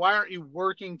there, why aren't you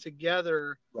working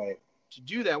together to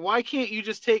do that? Why can't you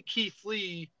just take Keith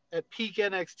Lee at peak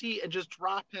NXT and just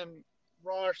drop him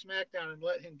Raw or SmackDown and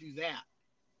let him do that?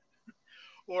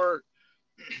 Or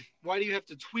why do you have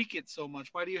to tweak it so much?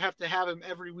 Why do you have to have him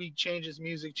every week change his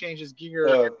music, change his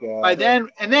gear? Then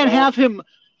have him,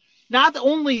 not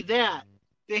only that,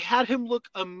 they had him look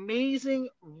amazing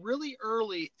really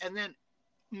early, and then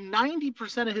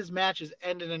 90% of his matches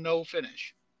end in a no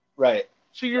finish. Right.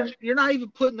 So you're not even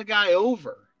putting the guy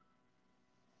over.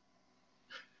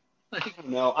 Like,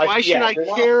 no. Why should I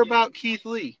care about Keith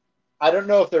Lee? I don't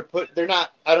know if they're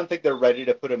not. I don't think they're ready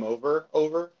to put him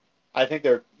over. I think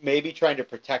they're maybe trying to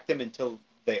protect him until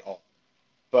they are.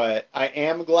 But I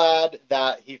am glad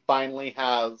that he finally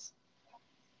has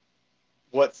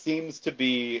what seems to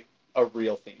be a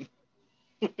real theme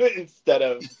instead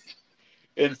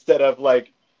of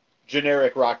like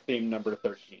generic rock theme number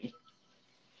 13.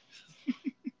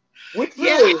 Which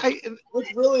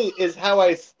really is how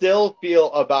I still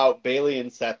feel about Bayley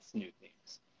and Seth's new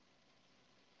themes.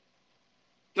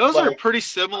 Those are pretty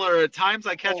similar. At times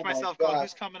I catch myself going,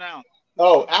 who's coming out?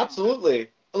 Oh, absolutely.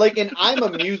 Like, and I'm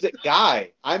a music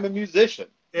guy. I'm a musician.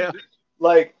 Yeah.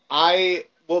 Like, I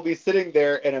will be sitting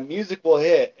there and a music will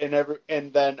hit and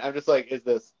then I'm just like, is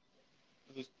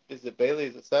it Bayley?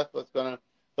 Is it Seth? What's going on?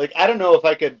 Like, I don't know if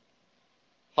I could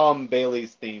hum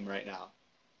Bayley's theme right now.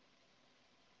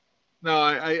 No,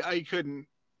 I couldn't.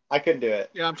 I couldn't do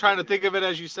it. Yeah, I'm trying to think of it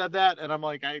as you said that, and I'm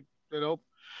like,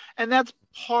 and that's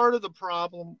part of the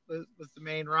problem with the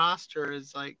main roster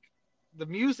is like the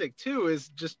music too is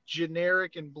just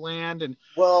generic and bland. And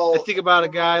I think about a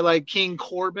guy like King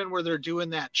Corbin where they're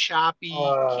doing that choppy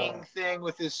King thing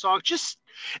with his song.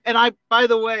 By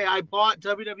the way, I bought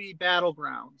WWE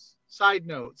Battlegrounds. Side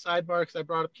note, sidebar, because I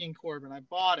brought up King Corbin. I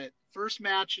bought it. First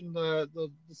match in the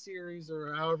series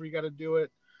or however you got to do it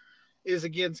is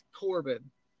against Corbin.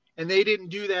 And they didn't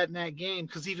do that in that game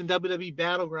because even WWE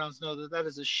Battlegrounds know that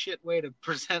is a shit way to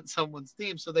present someone's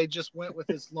theme. So they just went with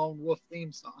this Lone Wolf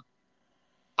theme song.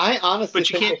 I honestly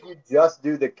think if you just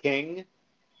do the King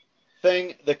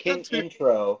thing, the King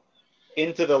intro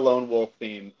into the Lone Wolf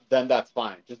theme, then that's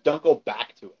fine. Just don't go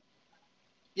back to it.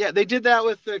 Yeah, they did that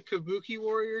with the Kabuki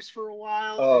Warriors for a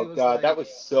while. Oh, God, that was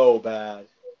so bad.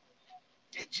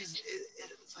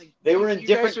 It's like they were in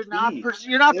different keys.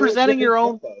 You're not presenting your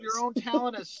own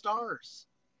talent as stars.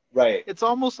 Right. It's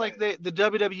almost like the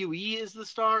WWE is the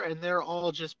star and they're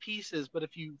all just pieces. But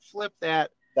if you flip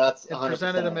that and 100%.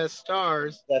 presented them as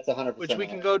stars, that's 100%. Which we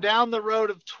can go down the road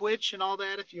of Twitch and all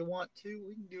that if you want to.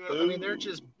 We can do it. Ooh. I mean, they're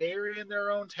just burying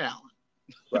their own talent.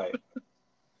 Right.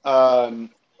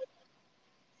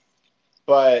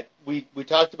 But we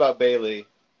talked about Bayley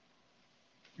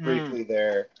briefly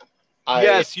there.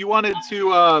 Yes, you wanted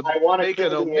to make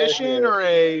an omission or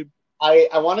a... I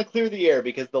want to clear the air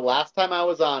because the last time I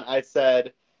was on, I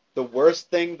said the worst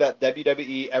thing that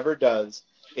WWE ever does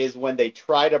is when they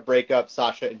try to break up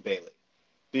Sasha and Bayley.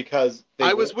 Because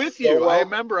I was with you. I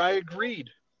remember. I agreed.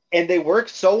 And they work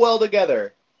so well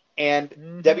together, and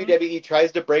WWE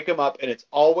tries to break them up, and it's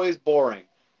always boring.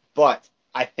 But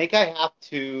I think I have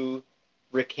to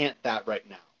recant that right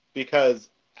now because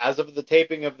as of the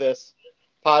taping of this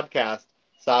podcast,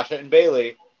 Sasha and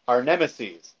Bayley are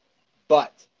nemesis.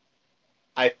 But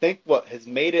I think what has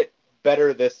made it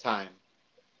better this time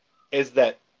is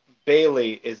that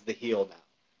Bayley is the heel now.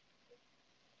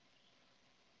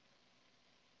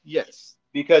 Yes.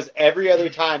 Because every other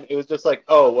time it was just like,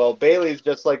 oh, well, Bayley's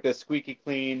just like this squeaky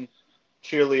clean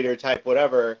cheerleader type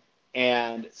whatever,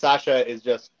 and Sasha is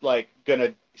just like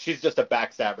she's just a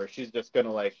backstabber. She's just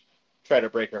gonna like try to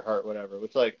break her heart, whatever.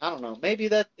 Which, like, I don't know. Maybe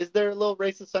is there a little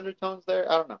racist undertones there?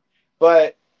 I don't know.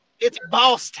 But it's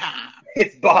boss time.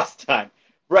 It's boss time.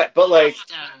 Right, but like...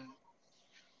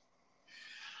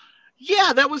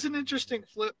 Yeah, that was an interesting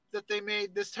flip that they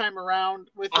made this time around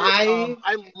with it.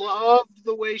 I loved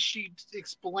the way she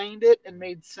explained it and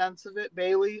made sense of it,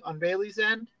 on Bayley's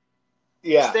end.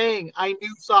 Yeah. Saying, I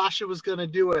knew Sasha was going to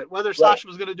do it. Whether Sasha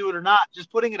was going to do it or not,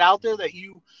 just putting it out there that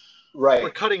you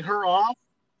were cutting her off,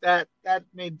 that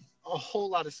made a whole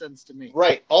lot of sense to me.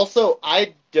 Right. Also,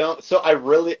 I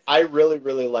really,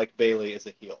 really like Bayley as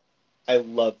a heel. I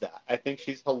love that. I think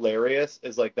she's hilarious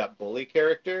as like that bully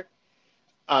character.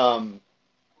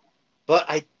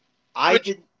 But I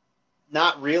did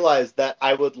not realize that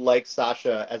I would like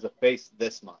Sasha as a face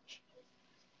this much.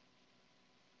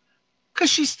 Because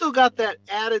she's still got that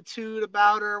attitude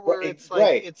about her where it's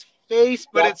like, it's face,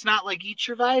 but it's not like eat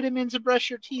your vitamins and brush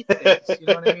your teeth face. You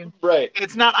know what I mean? Right.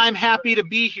 It's not I'm happy to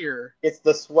be here. It's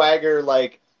the swagger,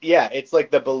 like, yeah, it's like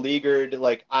the beleaguered,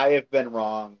 like, I have been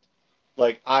wronged.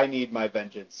 Like, I need my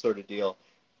vengeance sort of deal.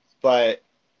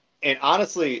 And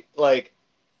honestly, like,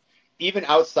 even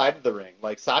outside of the ring,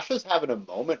 like, Sasha's having a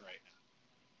moment right now.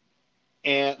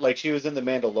 And, like, she was in The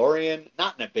Mandalorian,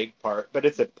 not in a big part, but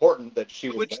it's important that she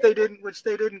was which they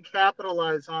didn't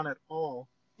capitalize on at all.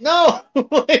 No!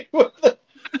 Like, what the...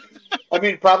 I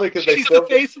mean, probably because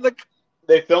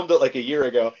they filmed it like a year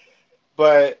ago.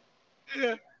 But,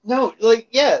 yeah. No, like,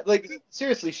 yeah, like,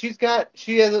 seriously, she had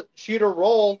a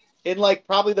role in, like,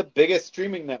 probably the biggest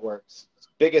streaming network's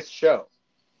biggest show.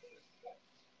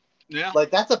 Yeah.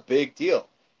 Like, that's a big deal.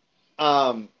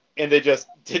 And they just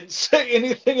didn't say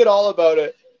anything at all about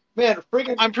it. Man,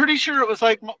 freaking... I'm pretty sure it was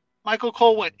like Michael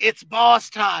Cole went, "It's boss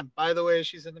time." By the way,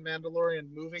 she's in The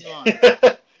Mandalorian. Moving on.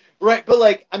 Right, but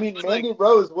like, I mean, It's Mandy like-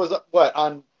 Rose was what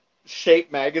on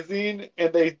Shape magazine,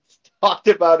 and they talked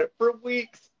about it for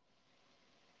weeks.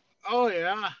 Oh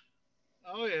yeah.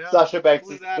 Oh yeah. Sasha Banks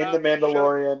Blew is that in The up.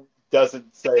 Mandalorian.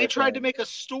 Doesn't say They a tried to thing. make a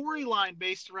storyline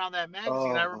based around that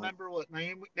magazine. I Oh. remember what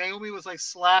Naomi was like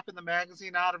slapping the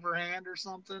magazine out of her hand or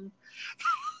something.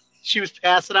 She was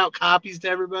passing out copies to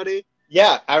everybody.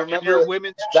 Yeah, I And remember your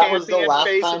women's that was the champion last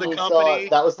face time of the we company. saw.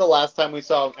 That was the last time we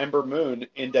saw Ember Moon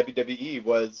in WWE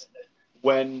was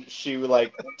when she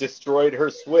like destroyed her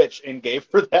Switch and gave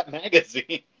her that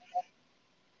magazine.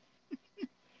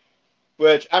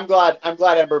 Which I'm glad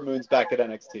Ember Moon's back at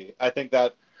NXT. I think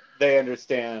that they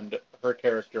understand her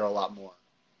character a lot more.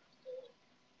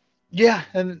 Yeah,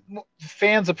 and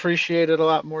fans appreciate it a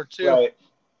lot more too. Right.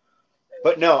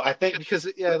 But no, I think Because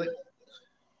yeah,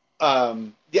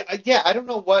 I don't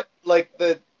know what like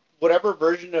the whatever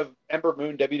version of Ember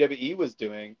Moon WWE was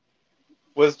doing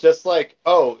was just like,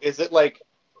 oh, is it like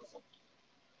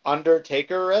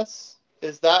Undertaker-esque?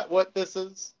 Is that what this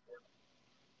is?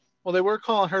 well, they were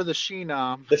calling her the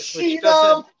She-Nom, The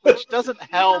She-Nom? which doesn't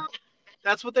help.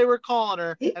 That's what they were calling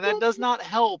her, and that does not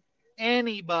help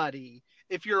anybody.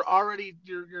 If you're already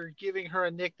you're giving her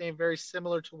a nickname very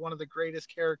similar to one of the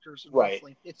greatest characters in Right.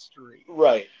 wrestling history.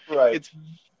 Right.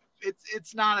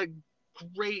 It's not a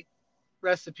great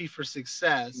recipe for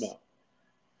success. No.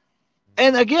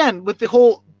 And again, with the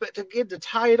whole, but to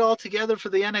tie it all together for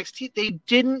the NXT, they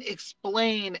didn't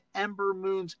explain Ember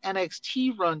Moon's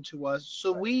NXT run to us,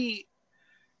 so we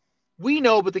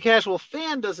know, but the casual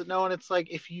fan doesn't know. And it's like,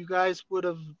 if you guys would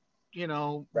have,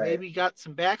 maybe got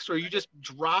some backstory, you just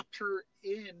dropped her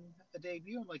in a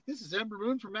debut. I'm like, this is Ember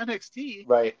Moon from NXT.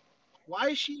 Right. Why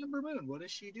is she Ember Moon? What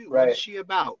does she do? Right. What is she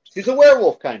about? She's a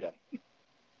werewolf, kind of.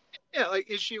 Yeah, like,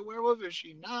 is she a werewolf? Is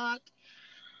she not?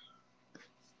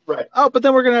 Right. Oh, but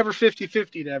then we're going to have her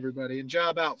 50-50 to everybody and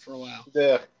job out for a while.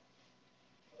 Yeah.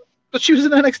 But she was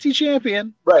an NXT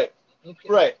champion. Right. Okay.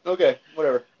 Right. Okay.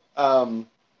 Whatever.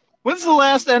 When's the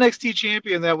last NXT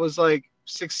champion that was like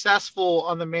successful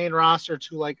on the main roster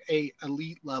to like a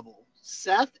elite level?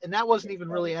 Seth, and that wasn't even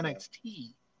really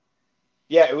NXT.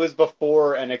 Yeah, it was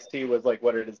before NXT was like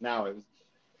what it is now.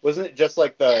 Wasn't it just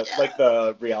like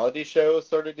the reality show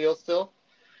sort of deal still?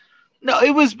 No,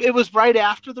 it was right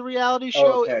after the reality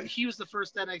show. Okay. He was the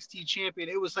first NXT champion.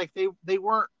 It was like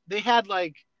they had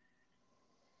like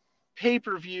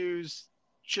pay-per-views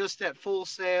just at Full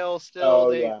Sail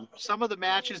still. Some of the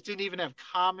matches didn't even have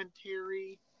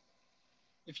commentary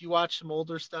if you watch some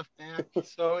older stuff back.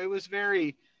 So it was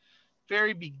very,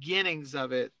 very beginnings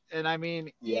of it. And I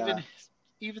mean, even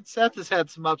Seth has had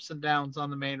some ups and downs on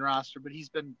the main roster, but he's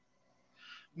been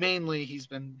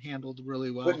handled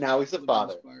really well. But now he's a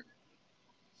father.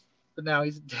 But now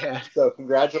he's a dad. So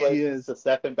congratulations to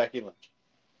Seth and Becky Lynch.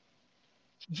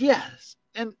 Yes.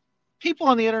 And people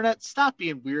on the internet, stop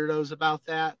being weirdos about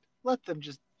that. Let them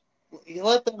just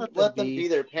let them be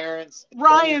their parents.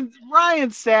 Ryan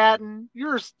Satin,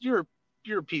 you're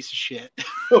a piece of shit.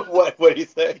 What did he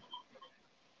say?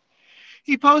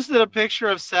 He posted a picture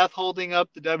of Seth holding up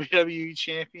the WWE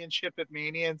Championship at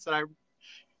Mania and said, "I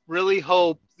really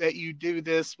hope that you did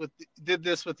this with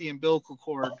the umbilical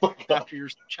cord after your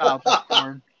child was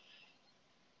born."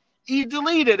 He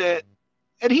deleted it,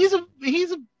 and he's a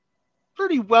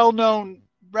pretty well-known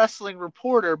wrestling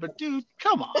reporter, but dude,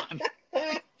 come on.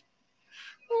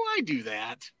 Why do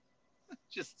that?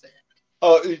 Just say it.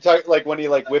 Oh, you talk like when he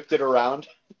like whipped it around?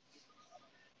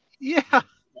 Yeah. Okay.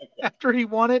 After he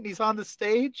won it and he's on the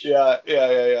stage? Yeah.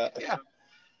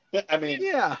 I mean,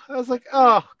 yeah. I was like,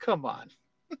 oh, come on.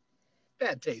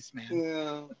 Bad taste,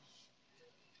 man.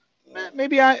 Yeah.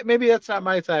 Maybe that's not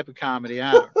my type of comedy.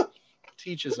 I don't know.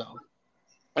 Teach his own.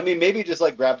 I mean, maybe just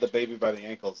like grab the baby by the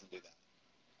ankles and do that.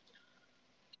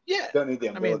 Yeah. Don't need the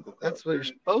umbilical cord. That's what you're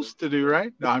supposed to do,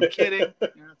 right? No, I'm kidding.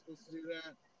 You're not supposed to do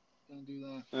that. Don't do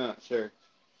that. Oh, sure.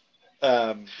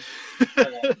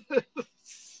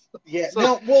 Yeah.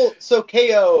 So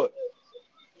KO's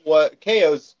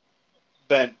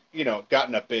been,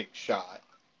 gotten a big shot.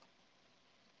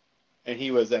 And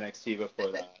he was NXT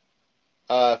before that.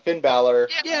 Finn Balor.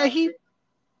 Yeah,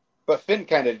 But Finn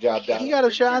kind of jobbed out. He got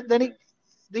a shot, then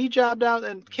he jobbed out,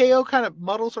 and KO kind of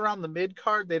muddles around the mid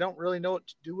card. They don't really know what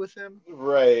to do with him.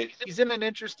 Right. He's in an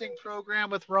interesting program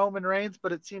with Roman Reigns,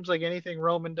 but it seems like anything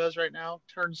Roman does right now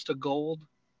turns to gold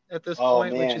at this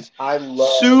point, man. which is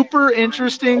super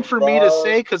interesting for me to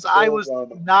say because I was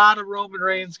not a Roman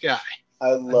Reigns guy.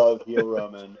 I love heel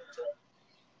Roman.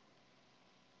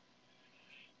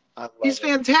 He's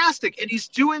fantastic, and he's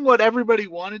doing what everybody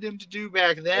wanted him to do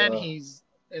back then. He's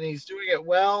and he's doing it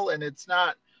well, and it's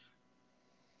not,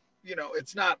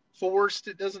 it's not forced.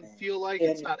 It doesn't feel like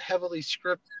it's not heavily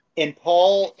scripted. And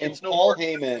Paul It's no Paul more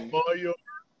Heyman, Mario.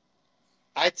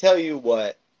 I tell you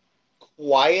what,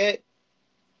 quiet,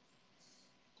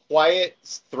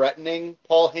 threatening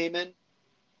Paul Heyman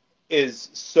is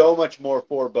so much more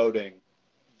foreboding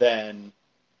than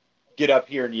get up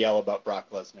here and yell about Brock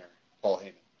Lesnar, Paul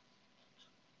Heyman.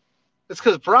 It's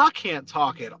because Brock can't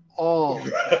talk at all.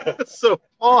 So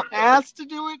Paul has to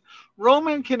do it.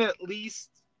 Roman can at least,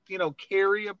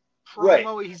 carry a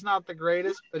promo. Right. He's not the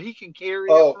greatest, but he can carry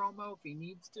a promo if he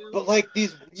needs to. But like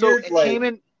these So weird,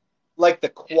 Heyman, like the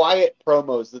quiet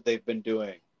promos that they've been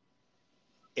doing,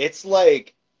 it's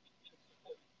like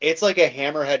a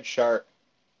hammerhead shark,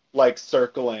 like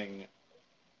circling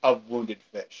a wounded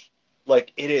fish.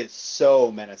 Like it is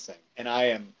so menacing, and I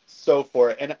am so for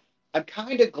it. And I'm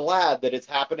kind of glad that it's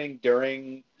happening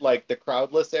during like the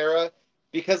crowdless era,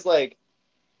 because like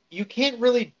you can't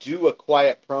really do a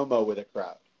quiet promo with a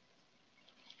crowd.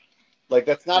 Like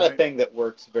that's not a thing that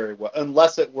works very well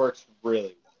unless it works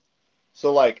really well.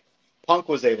 So like Punk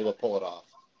was able to pull it off,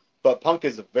 but Punk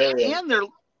is very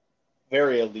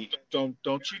elite.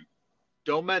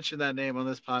 Don't mention that name on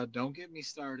this pod. Don't get me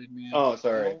started, man. Oh,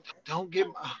 sorry. Don't get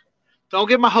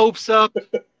my hopes up.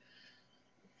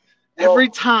 Every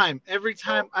time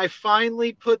I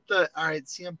finally put all right,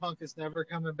 CM Punk is never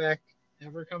coming back.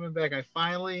 I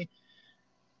finally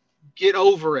get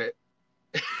over it.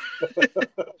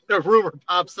 The rumor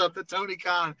pops up that Tony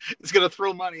Khan is going to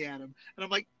throw money at him, and I'm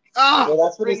like, well,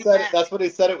 that's what he said. That's what he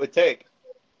said it would take.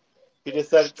 He just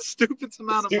said stupid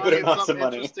amount of money and something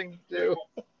interesting to do.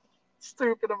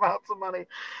 Stupid amounts of money.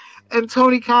 And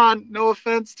Tony Khan, no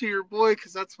offense to your boy,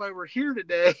 because that's why we're here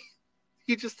today.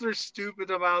 He just threw stupid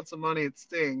amounts of money at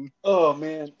Sting. Oh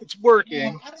man, it's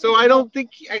working. So I don't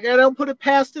put it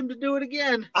past him to do it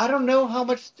again. I don't know how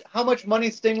much money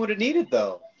Sting would have needed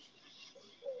though.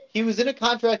 He was in a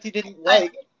contract he didn't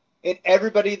like, and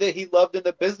everybody that he loved in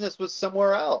the business was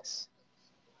somewhere else.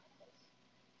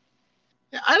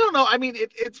 I don't know. I mean,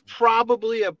 it's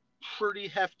probably a pretty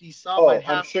hefty sum. Oh,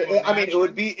 I'm sure. I mean, it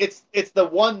would be. It's the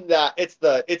one that it's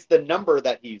the number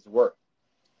that he's worth.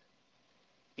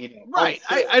 Right.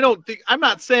 I'm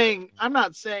not saying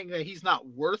that he's not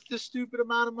worth this stupid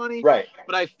amount of money. Right.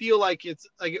 But I feel like it's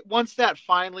like once that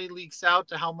finally leaks out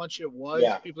to how much it was,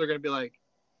 people are going to be like,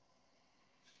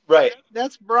 right.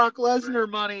 That's Brock Lesnar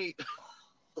money,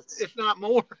 if not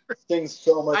more. Sting's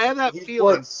so much. I have that he's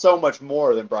feeling. Worth so much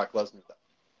more than Brock Lesnar does.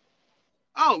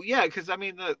 Oh yeah, because I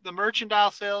mean the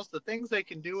merchandise sales, the things they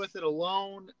can do with it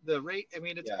alone, the rate. I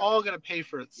mean, it's all going to pay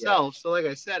for itself. So like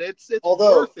I said, it's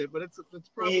worth it, but it's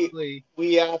probably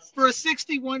we asked for a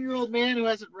 61-year-old man who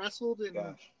hasn't wrestled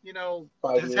and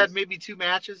has had maybe 2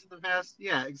 matches in the past.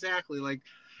 Yeah, exactly. Like,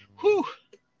 whew.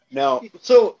 No,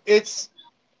 so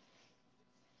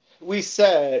we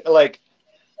said like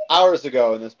hours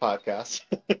ago in this podcast,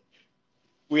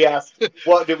 we asked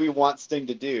what do we want Sting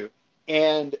to do,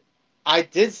 and I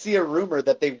did see a rumor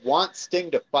that they want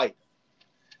Sting to fight.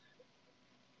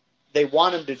 They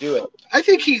want him to do it. I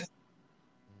think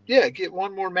get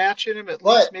one more match in him, at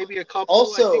least maybe a couple.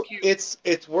 Also,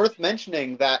 it's worth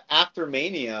mentioning that after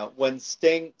Mania, when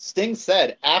Sting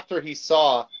said after he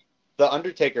saw the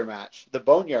Undertaker match, the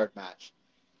Boneyard match,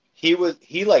 he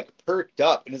like perked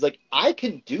up and he's like, I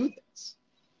can do this.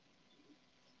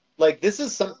 Like this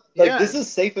is this is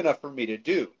safe enough for me to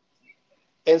do.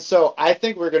 And so I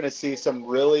think we're going to see some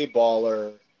really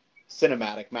baller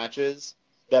cinematic matches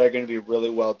that are going to be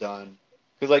really well done.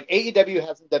 Because like AEW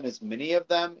hasn't done as many of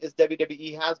them as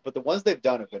WWE has, but the ones they've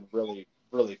done have been really,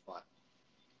 really fun.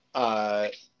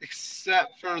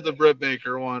 Except for the Britt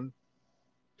Baker one,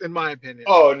 in my opinion.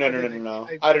 Oh no!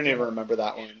 I don't even remember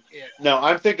that one. Yeah. No,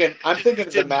 I'm thinking of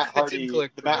the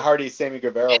Matt Hardy, Sammy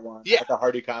Guevara one at the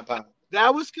Hardy compound.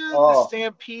 That was good. The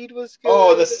Stampede was good.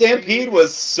 Oh, the Stampede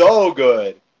was so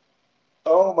good.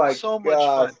 Oh my god. So much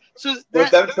fun. So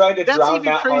with them trying to drown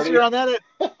Matt Hardy. That's even crazier on that.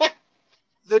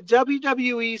 The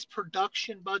WWE's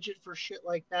production budget for shit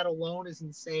like that alone is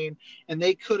insane, and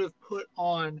they could have put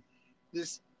on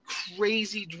this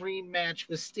crazy dream match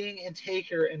with Sting and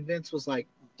Taker, and Vince was like,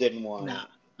 didn't want nah,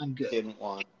 I'm good. Didn't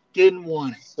want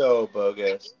it. So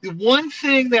bogus. The one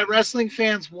thing that wrestling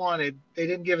fans wanted, they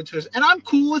didn't give it to us, and I'm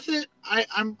cool with it.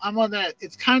 I'm on that.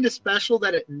 It's kind of special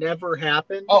that it never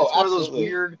happened. Oh, it's one of those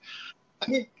weird.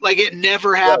 Like it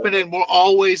never happened, and we'll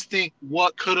always think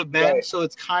what could have been. Right. So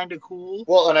it's kind of cool.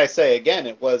 Well, and I say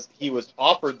again, he was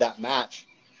offered that match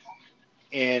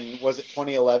in, was it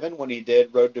 2011 when he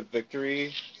did Road to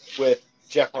Victory with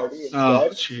Jeff Hardy instead? Oh,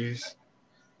 jeez.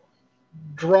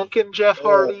 drunken Jeff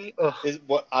Hardy. Ugh. Is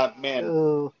what man,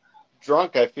 Ugh.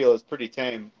 drunk I feel is pretty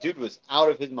tame. Dude was out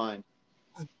of his mind.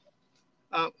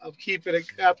 I'm keeping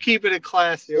it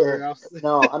classy over here.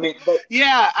 No, I mean, but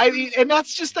Yeah, I mean, and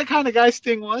that's just the kind of guy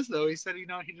Sting was, though. He said, he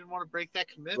didn't want to break that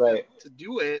commitment to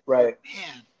do it. right.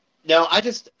 Man, No, I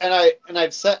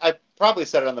probably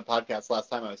said it on the podcast last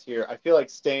time I was here. I feel like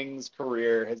Sting's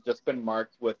career has just been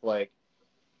marked with like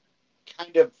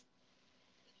kind of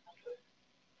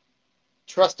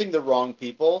trusting the wrong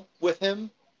people with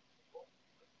him,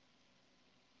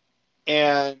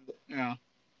 and yeah,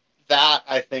 that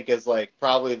I think is like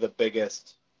probably the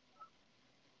biggest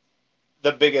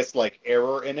like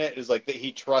error in it is like that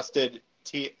he trusted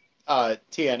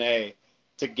TNA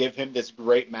to give him this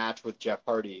great match with Jeff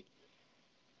Hardy,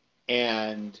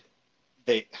 and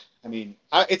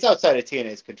it's outside of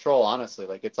TNA's control, honestly.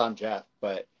 Like, it's on Jeff,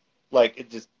 but like it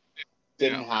just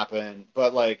didn't happen.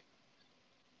 But like,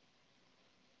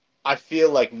 I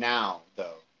feel like now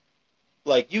though,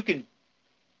 like you can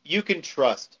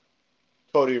trust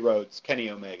Cody Rhodes, Kenny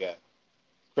Omega,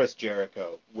 Chris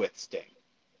Jericho with Sting.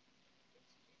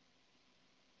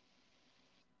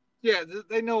 yeah,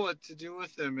 they know what to do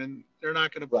with him, and they're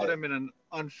not going to put him in an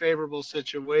unfavorable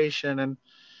situation. And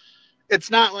it's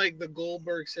not like the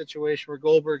Goldberg situation where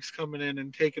Goldberg's coming in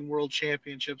and taking world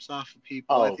championships off of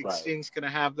people. I think Sting's going to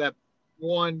have that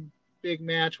one big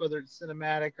match, whether it's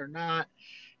cinematic or not,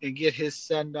 and get his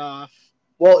send off.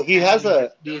 Well, he has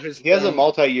a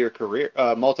multi-year career,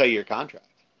 multi-year contract.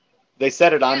 They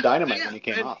said it on Dynamite when he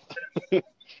came off.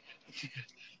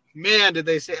 Man, did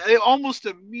they say it almost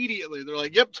immediately? They're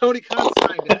like, "Yep, Tony Khan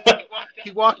signed it."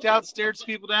 He walked out, stared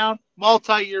people down.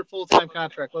 Multi-year, full-time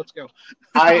contract. Let's go.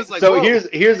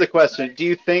 Here's the question: do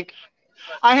you think?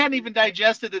 I hadn't even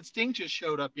digested that Sting just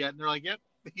showed up yet, and they're like, "Yep,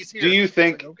 he's here." Do you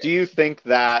think? Okay. Do you think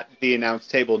that the announce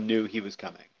table knew he was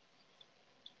coming?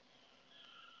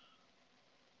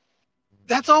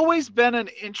 That's always been an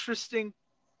interesting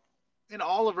in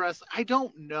all of wrestling. I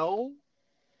don't know.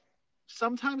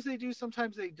 Sometimes they do,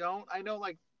 sometimes they don't. I know,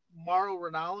 like, Mauro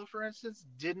Ranallo, for instance,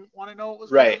 didn't want to know what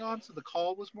was going on, so the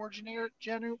call was more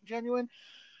genuine.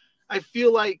 I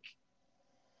feel like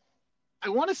I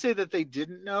want to say that they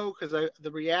didn't know because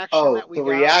the reaction that we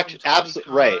got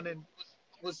absolutely right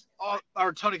was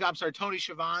Tony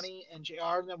Schiavone and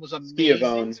JR and them was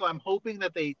amazing. So I'm hoping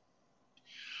that they.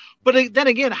 But then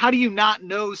again, how do you not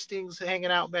know Sting's hanging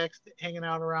out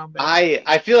around back?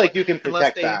 I feel like you can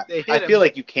protect that. I feel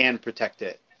like you can protect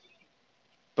it.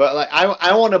 But like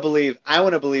I want to believe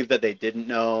that they didn't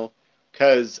know,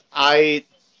 because I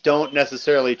don't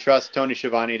necessarily trust Tony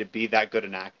Schiavone to be that good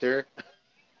an actor.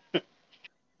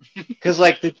 Because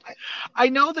like I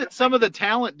know that some of the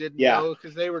talent didn't know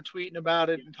because they were tweeting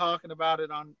about it and talking about it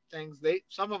on things.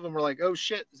 Some of them were like, "Oh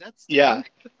shit, is that Sting?" Yeah,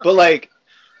 but like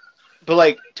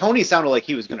Tony sounded like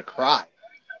he was gonna cry,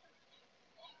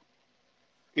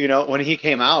 when he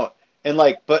came out, and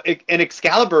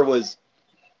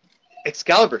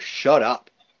Excalibur shut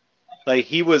up, like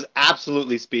he was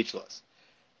absolutely speechless,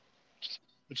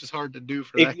 which is hard to do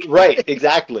for that. Right,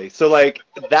 exactly. So like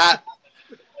that,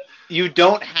 you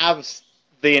don't have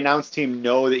the announce team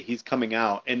know that he's coming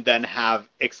out and then have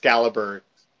Excalibur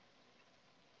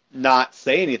not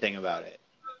say anything about it.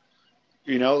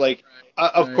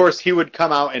 Of course he would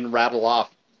come out and rattle off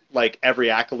like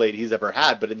every accolade he's ever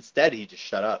had, but instead he just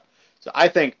shut up. So I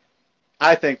think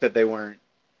that they weren't.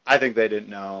 I think they didn't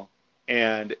know,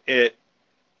 and it.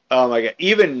 Oh my god!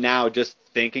 Even now, just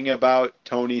thinking about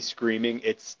Tony screaming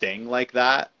 "It's Sting" like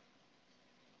that,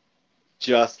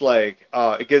 just like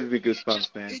it gives me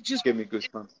goosebumps, man. It just gives me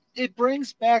goosebumps. It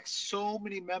brings back so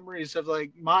many memories of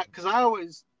because I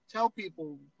always tell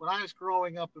people when I was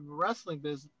growing up in the wrestling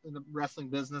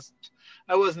business,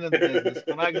 I wasn't in the business.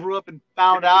 When I grew up and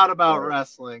found out about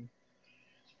wrestling,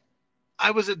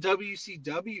 I was a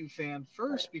WCW fan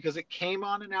first because it came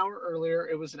on an hour earlier.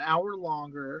 It was an hour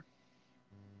longer.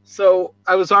 So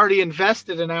I was already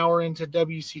invested an hour into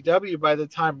WCW by the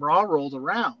time Raw rolled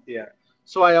around. Yeah.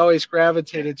 So I always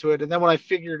gravitated to it. And then when I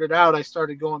figured it out, I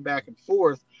started going back and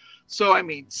forth. So, I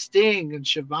mean, Sting and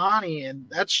Schiavone, and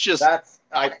that's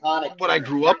iconic. What I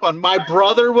grew up on. My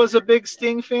brother was a big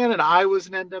Sting fan, and I was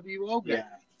an NWO guy. Yeah.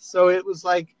 So it was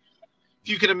like, if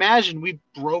you can imagine, we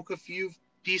broke a few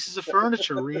pieces of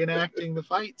furniture reenacting the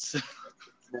fights,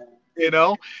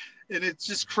 and it's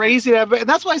just crazy. And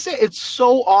that's why I say it's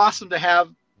so awesome to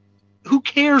have. Who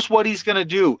cares what he's going to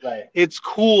do? Right. It's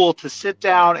cool to sit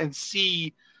down and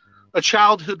see a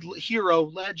childhood hero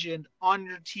legend on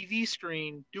your TV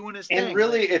screen doing his thing. And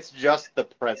really, it's just the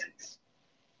presence.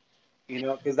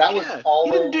 Because that was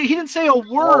all. He didn't say a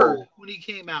word when he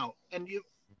came out, and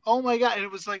oh my God. And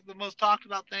it was like the most talked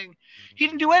about thing. He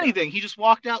didn't do anything. He just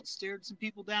walked out, stared some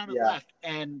people down, and left.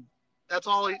 And that's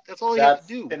all he had to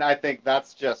do. And I think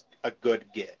that's just a good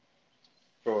get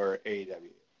for AEW.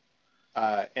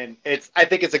 And I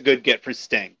think it's a good get for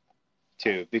Sting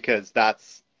too, because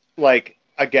that's like,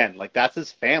 again, like that's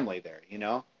his family there, you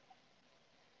know?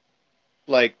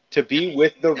 Like to be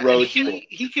with the road.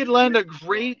 He could lend a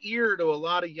great ear to a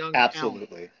lot of young absolutely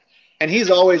talent. And he's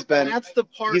always been that's the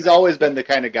part he's always been the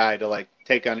kind of guy to like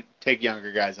take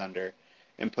younger guys under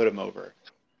and put them over.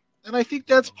 And I think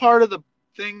that's part of the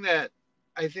thing that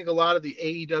I think a lot of the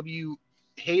AEW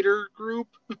hater group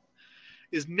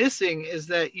is missing, is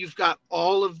that you've got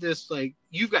all of this, like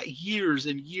you've got years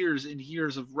and years and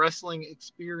years of wrestling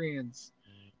experience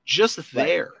just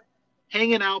there,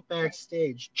 hanging out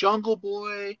backstage. Jungle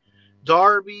Boy,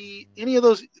 Darby, any of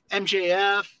those,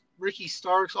 MJF, Ricky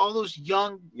Starks, all those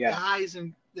young guys,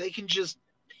 and they can just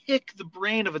pick the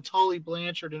brain of a Tully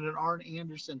Blanchard and an Arn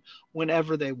Anderson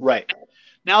whenever they want. Right.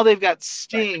 Now they've got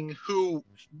Sting, who,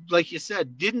 like you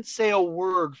said, didn't say a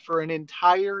word for an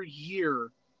entire year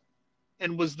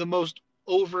and was the most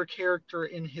over character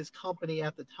in his company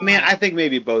at the time. Man, I think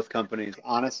maybe both companies,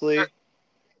 honestly.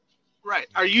 Right.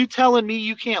 Are you telling me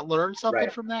you can't learn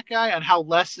something from that guy on how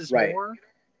less is more?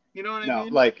 You know what I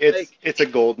mean? Like it's a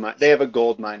gold mine. They have a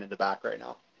gold mine in the back right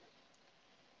now.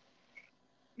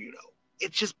 You know,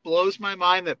 it just blows my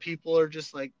mind that people are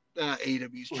just like,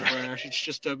 AEW's trash. It's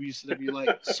just WCW.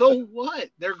 Like, so what?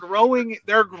 They're growing.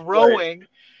 Right.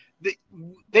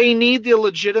 They need the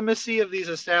legitimacy of these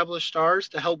established stars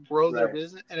to help grow their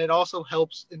business, and it also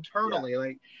helps internally.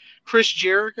 Like Chris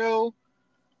Jericho,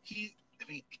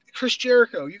 Chris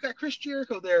Jericho. You got Chris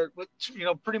Jericho there, with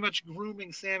pretty much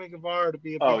grooming Sammy Guevara to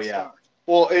be a big star.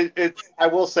 Well, I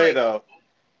will say though,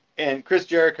 and Chris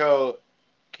Jericho,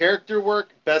 character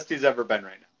work, best he's ever been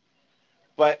right now.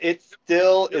 But it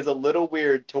still is a little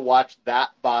weird to watch that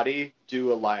body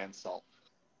do a lion salt.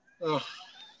 Ugh.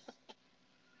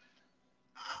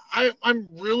 I'm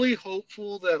really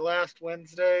hopeful that last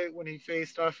Wednesday when he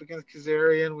faced off against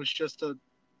Kazarian was just an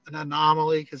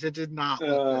anomaly, because it did not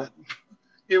look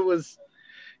good.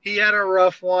 He had a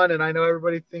rough one, and I know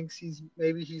everybody thinks he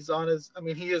is on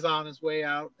his way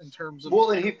out in terms of.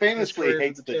 Well, and he famously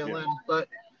hates the gym. But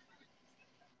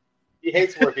he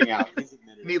hates working out.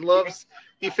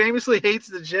 He famously hates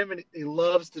the gym, and he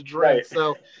loves to drink. Right.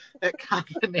 So that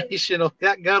combination of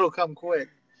that gut will come quick.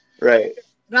 Right.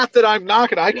 Not that I'm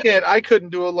knocking. I couldn't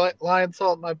do a lion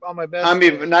salt on my best. I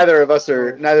mean, neither of us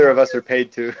are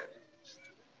paid to.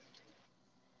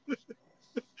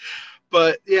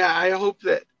 But yeah, I hope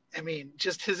that. I mean,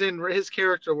 just his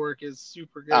character work is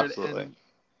super good. Absolutely. And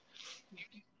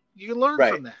you can learn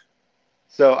from that.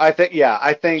 So I think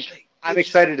I'm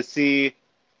excited to see.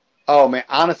 Oh man,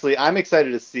 honestly, I'm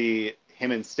excited to see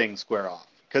him and Sting square off,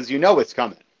 because it's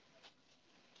coming.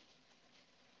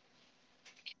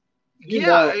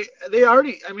 They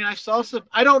already. I mean, I saw some.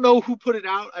 I don't know who put it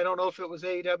out. I don't know if it was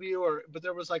AEW but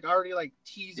there was already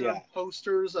teaser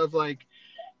posters of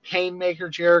Painmaker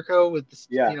Jericho with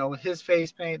with his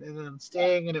face paint, and then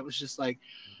Sting, and it was just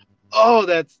oh,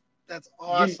 that's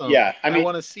awesome. I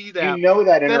want to see that.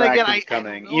 That interaction's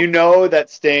coming. That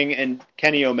Sting and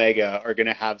Kenny Omega are going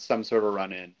to have some sort of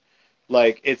run-in.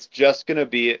 It's just going to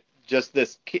be just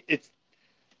this. It's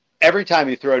every time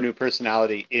you throw a new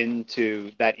personality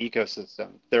into that ecosystem,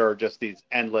 there are just these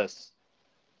endless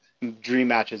dream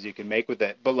matches you can make with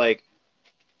it. But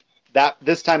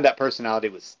this time, that personality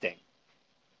was Sting,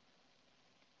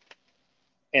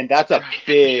 and that's a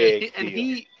big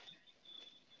deal.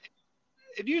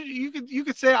 And you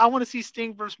could say, I want to see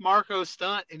Sting versus Marco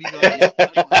Stunt, and he's like,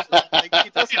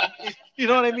 you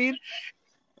know what I mean?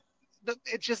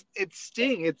 It's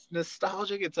Sting. It's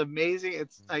nostalgic. It's amazing.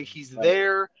 It's he's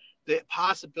there. The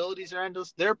possibilities are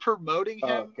endless. They're promoting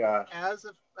him as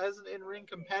an in-ring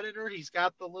competitor. He's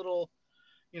got the little,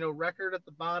 record at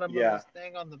the bottom of his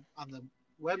thing on the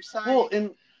website. Well,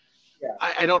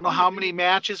 I don't know how many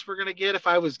matches we're going to get. If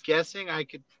I was guessing, I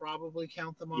could probably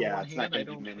count them on one hand. I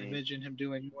don't envision him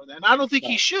doing more than. I don't think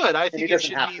he should. I think it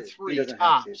should be 3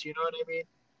 tops. You know what I mean?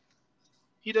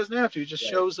 He doesn't have to. He just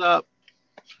shows up.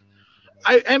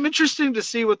 I'm interested to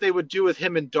see what they would do with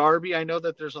him and Darby. I know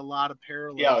that there's a lot of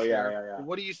parallels there.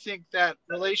 What do you think that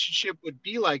relationship would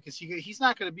be like? Is he's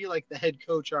not going to be like the head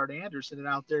coach Arn Anderson and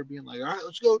out there being like, all right,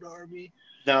 let's go, Darby.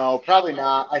 No, probably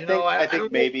not. I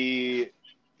think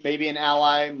maybe an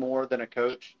ally more than a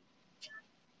coach.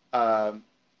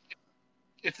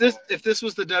 If this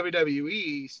was the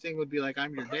WWE, Sting would be like,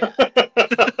 I'm your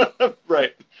dad.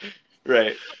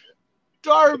 Right.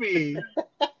 Darby.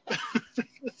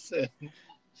 Listen.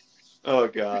 Oh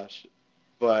gosh.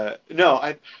 But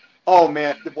no, oh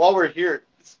man, while we're here,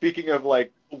 speaking of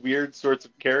like weird sorts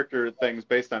of character things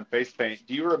based on face paint,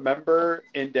 do you remember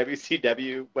in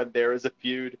WCW when there was a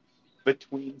feud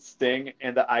between Sting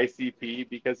and the ICP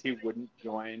because he wouldn't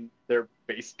join their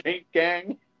face paint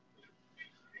gang?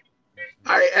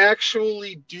 I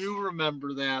actually do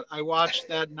remember that. I watched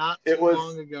that not too It was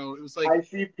long ago. It was like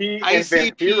ICP and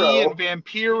ICP and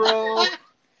Vampiro. Vampiro.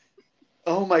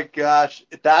 Oh my gosh,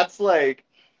 that's like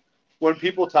when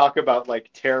people talk about like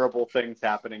terrible things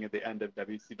happening at the end of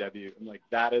WCW, I'm like,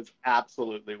 that is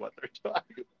absolutely what they're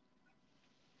talking about.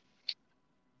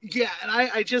 Yeah, and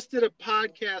I just did a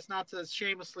podcast, not to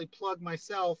shamelessly plug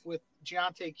myself, with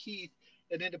Deontay Keith,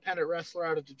 an independent wrestler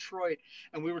out of Detroit,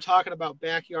 and we were talking about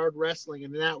backyard wrestling,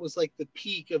 and that was like the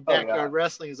peak of backyard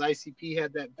wrestling. As ICP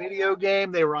had that video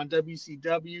game, they were on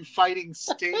WCW fighting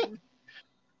Sting.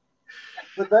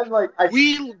 But then, like,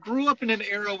 we grew up in an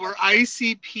era where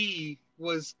ICP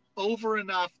was over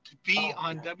enough to be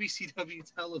on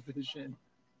WCW television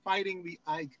fighting the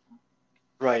Icon.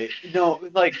 Right. No,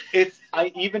 like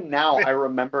even now I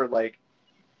remember like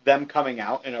them coming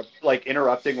out and like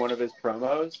interrupting one of his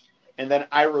promos, and then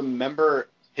I remember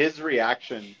his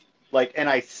reaction, like, and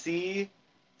I see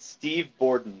Steve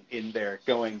Borden in there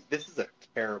going, "This is a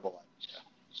terrible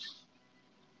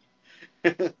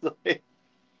idea."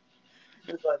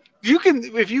 It's like, you can,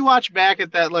 if you watch back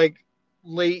at that like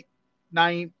late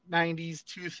 90s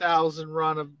 2000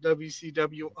 run of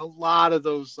WCW, a lot of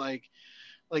those like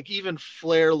even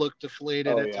Flair looked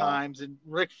deflated at times, and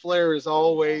Ric Flair is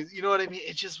always, you know what I mean?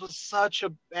 It just was such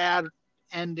a bad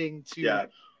ending to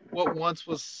what once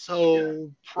was so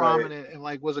prominent and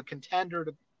like was a contender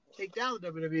to take down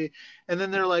the WWE. And then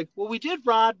they're like, well, we did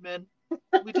Rodman,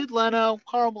 we did Leno,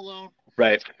 Karl Malone.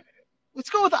 Right. Let's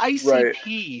go with ICP.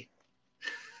 Right.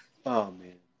 Oh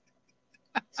man.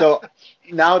 So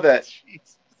now that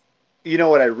you know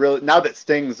what now that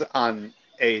Sting's on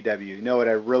AEW, you know what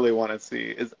I really want to see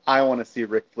is I want to see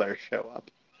Ric Flair show up.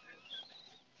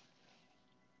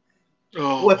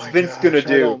 Oh, what's Vince gonna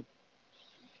do?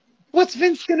 What's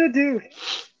Vince gonna do?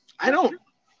 I don't.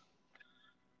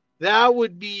 That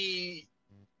would be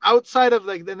outside of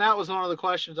like. Then that was one of the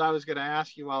questions I was going to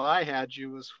ask you while I had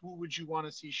you, was who would you want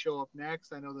to see show up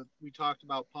next? I know that we talked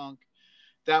about Punk.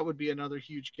 That would be another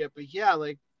huge get. But yeah,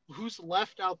 like who's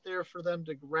left out there for them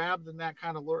to grab in that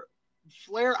kind of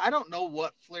Flair? I don't know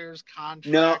what Flair's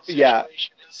contract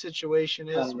situation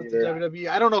is with the WWE.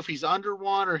 I don't know if he's under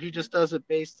one or he just does it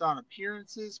based on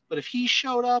appearances. But if he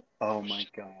showed up, oh my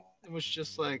god, it was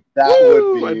just like that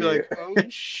would be. I'd be like, oh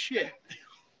shit.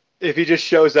 If he just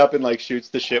shows up and like shoots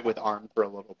the shit with Arn for a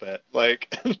little bit,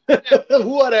 like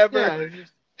whatever. Yeah,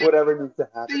 whatever needs to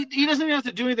happen. He doesn't even have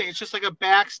to do anything. It's just like a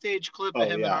backstage clip of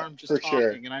him and Arn just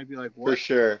talking, and I'd be like, what? For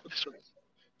sure.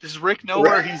 Does Rick know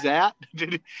where he's at?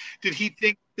 Did he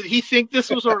think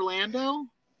this was Orlando?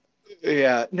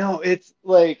 Yeah. No, it's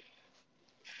like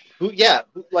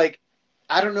like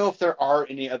I don't know if there are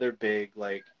any other big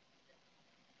like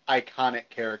iconic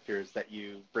characters that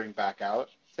you bring back out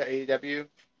to AEW.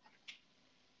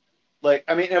 Like,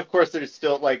 I mean, of course there's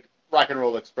still like Rock and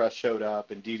Roll Express showed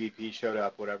up and DDP showed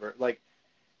up, whatever. Like,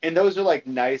 and those are like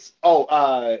nice.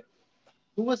 Oh,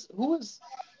 who was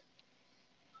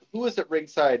at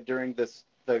ringside during the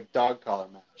dog collar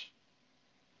match?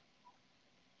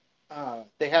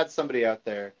 They had somebody out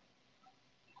there.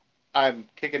 I'm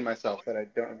kicking myself that I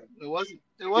don't remember.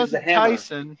 It wasn't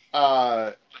Tyson.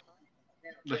 The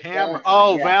Hammer.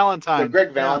 Oh, yeah. Valentine. So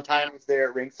Greg Valentine was there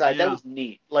at ringside. Yeah. That was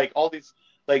neat. Like all these,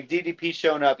 like DDP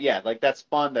showing up. Yeah, like that's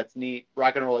fun. That's neat.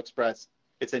 Rock and Roll Express.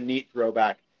 It's a neat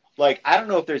throwback. Like I don't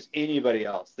know if there's anybody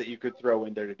else that you could throw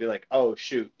in there to be like, oh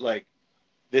shoot, like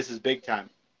this is big time.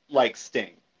 Like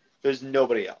Sting. There's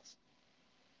nobody else.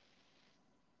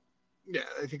 Yeah,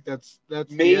 I think that's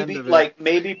maybe the end of it. Like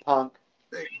maybe Punk.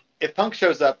 If Punk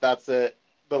shows up, that's it.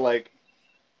 But like,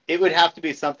 it would have to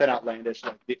be something outlandish,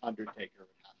 like the Undertaker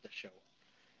would have to show up,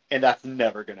 and that's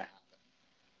never gonna happen.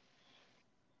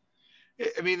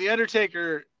 I mean, the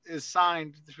Undertaker is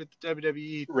signed with the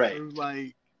WWE through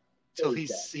like till he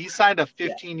signed a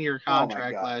 15-year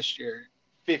contract last year.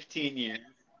 15 years.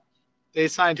 They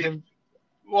signed him.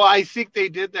 Well, I think they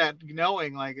did that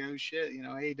knowing, like, oh shit, you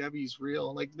know, AEW's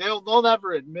real. Like they'll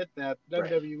never admit that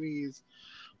WWE is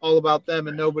all about them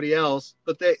and nobody else.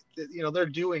 But they, you know, they're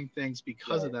doing things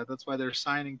because of that. That's why they're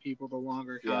signing people to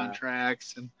longer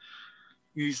contracts and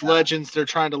these legends. They're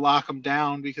trying to lock them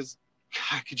down because,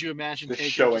 God, could you imagine just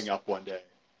showing up one day?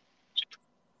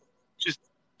 Just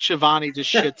Shivani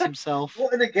just shits himself.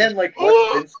 Well, and again, like,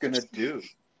 what's Vince gonna do?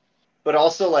 But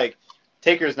also, like,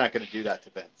 Taker's not gonna do that to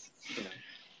Vince. You know?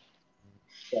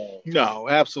 So, No,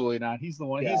 absolutely not. He's the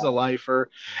one. Yeah. He's a lifer,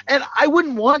 and I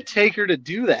wouldn't want Taker to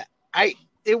do that.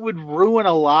 It would ruin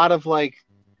a lot of like.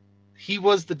 He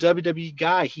was the WWE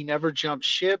guy. He never jumped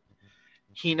ship.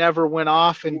 He never went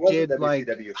off and wasn't did like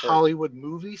WCW first. Hollywood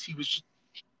movies. He was.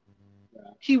 Yeah.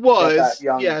 He Got was, that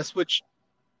young- yes. Which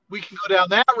we can go down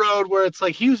that road where it's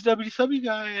like he was a WCW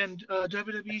guy and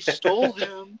WWE stole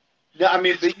him. Yeah, I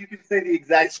mean, but you can say the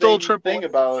exact Stole same Triple thing H.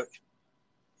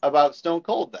 about Stone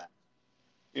Cold then.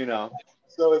 You know,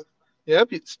 so if,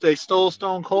 Yep, they stole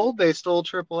Stone Cold. They stole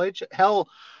Triple H. Hell,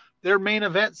 their main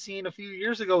event scene a few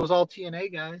years ago was all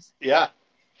TNA guys. yeah,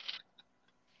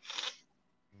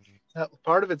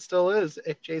 Part of it still is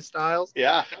AJ Styles.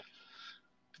 yeah.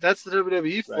 That's the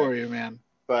WWE for Right. you, man.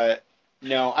 But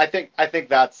no, I think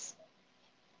that's.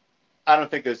 I don't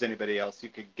think there's anybody else you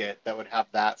could get that would have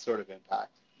that sort of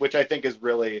impact, which I think is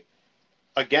really,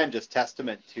 again, just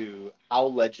testament to how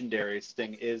legendary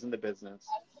Sting is in the business.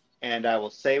 And I will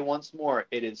say once more,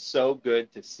 it is so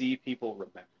good to see people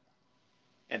remember that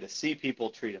and to see people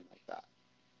treat him like that.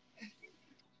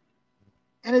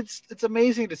 And it's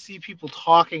amazing to see people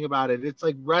talking about it. It's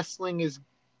like wrestling is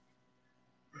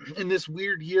in this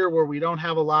weird year where we don't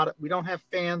have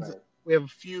fans. Right. We have a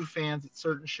few fans at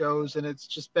certain shows, and it's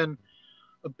just been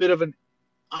a bit of an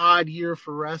odd year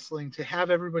for wrestling to have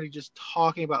everybody just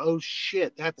talking about, oh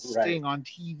shit, that's Sting on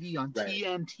TV, on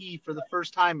TNT for the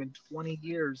first time in 20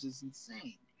 years is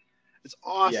insane. It's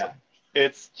awesome. Yeah,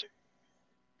 it's.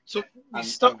 So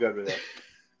I'm good with it.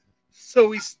 So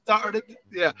we started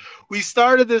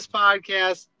this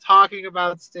podcast talking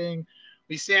about Sting.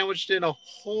 We sandwiched in a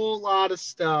whole lot of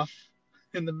stuff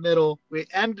in the middle. We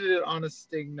ended it on a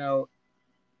Sting note.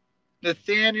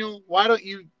 Nathaniel, why don't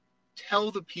you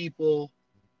tell the people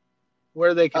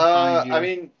where they can find you? I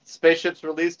mean, Spaceships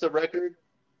released a record.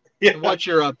 And what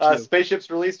you're up to. Spaceships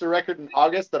released a record in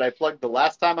August that I plugged the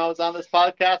last time I was on this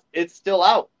podcast. It's still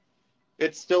out.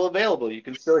 It's still available. You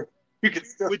can still hear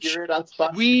it on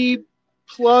Spotify. We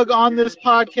plug on this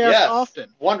podcast often.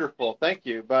 Wonderful. Thank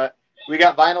you. But we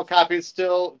got vinyl copies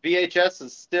still. VHS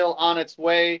is still on its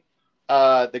way.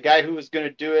 The guy who was going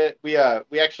to do it, we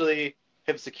actually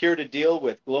have secured a deal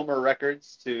with Glomer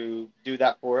Records to do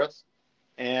that for us.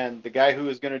 And the guy who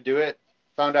was going to do it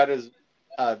found out his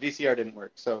VCR didn't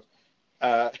work. So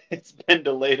it's been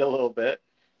delayed a little bit.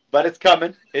 But it's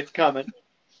coming. It's coming.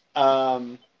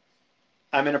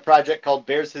 I'm in a project called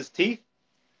Bears His Teeth.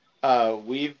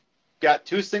 We've got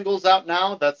 2 singles out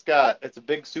now. It's a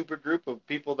big super group of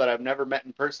people that I've never met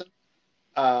in person.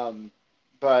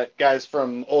 But guys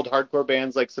from old hardcore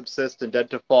bands like Subsist and Dead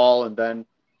to Fall, and then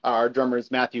our drummer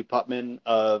is Matthew Putman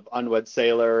of Unwed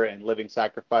Sailor and Living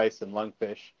Sacrifice and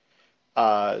Lungfish.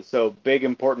 So big,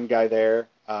 important guy there.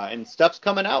 And stuff's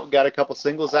coming out. We've got a couple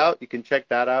singles out. You can check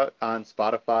that out on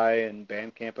Spotify and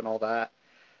Bandcamp and all that.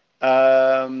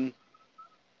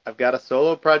 I've got a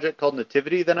solo project called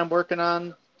Nativity that I'm working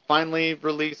on. Finally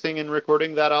releasing and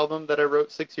recording that album that I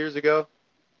wrote 6 years ago.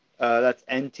 That's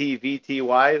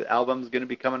NTVTY. The album's going to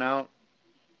be coming out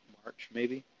March,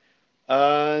 maybe.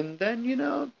 And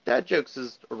then, Dad Jokes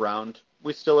is around.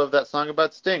 We still have that song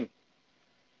about Sting.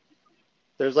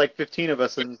 There's like 15 of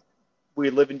us, and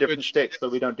we live in different states, so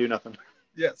we don't do nothing.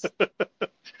 Yes.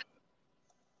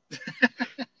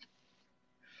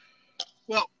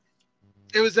 Well,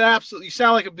 it was absolutely. You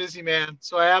sound like a busy man,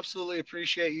 so I absolutely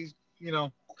appreciate you,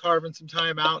 carving some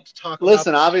time out to talk.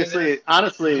 Listen, about obviously,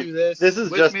 honestly, this is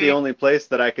just the only place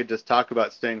that I could just talk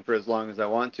about Sting for as long as I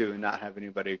want to and not have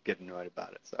anybody get annoyed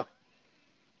about it. So.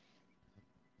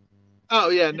 Oh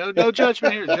yeah, no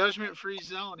judgment here, judgment-free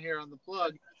zone here on the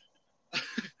plug.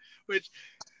 Which,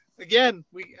 again,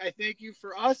 I thank you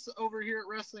for us over here at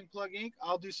Wrestling Plug Inc.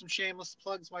 I'll do some shameless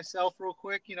plugs myself real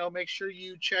quick. Make sure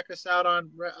you check us out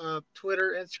on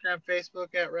Twitter, Instagram,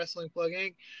 Facebook at Wrestling Plug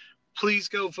Inc. Please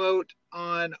go vote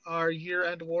on our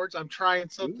year-end awards. I'm trying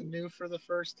something new for the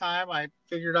first time. I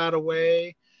figured out a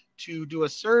way to do a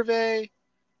survey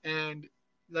and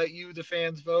let you, the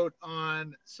fans, vote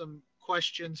on some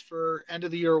questions for end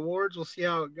of the year awards. We'll see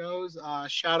how it goes.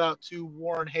 Shout out to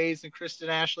Warren Hayes and Kristen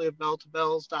Ashley of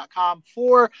belltobells.com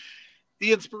for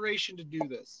the inspiration to do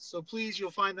this. So please,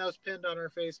 you'll find those pinned on our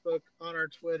Facebook, on our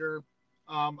Twitter.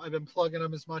 I've been plugging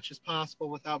them as much as possible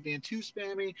without being too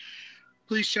spammy.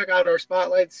 Please check out our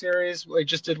Spotlight series. I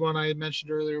just did one I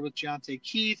mentioned earlier with Deontay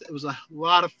Keith. It was a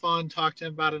lot of fun. Talked to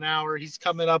him about an hour. He's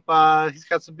coming up. He's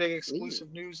got some big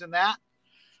exclusive news in that.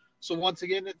 So once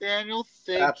again, Nathaniel,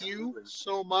 thank you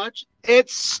so much.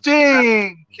 It's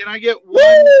Sting. Can I get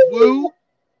one woo?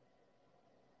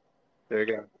 There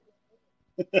you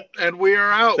go. And we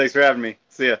are out. Thanks for having me.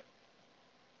 See ya.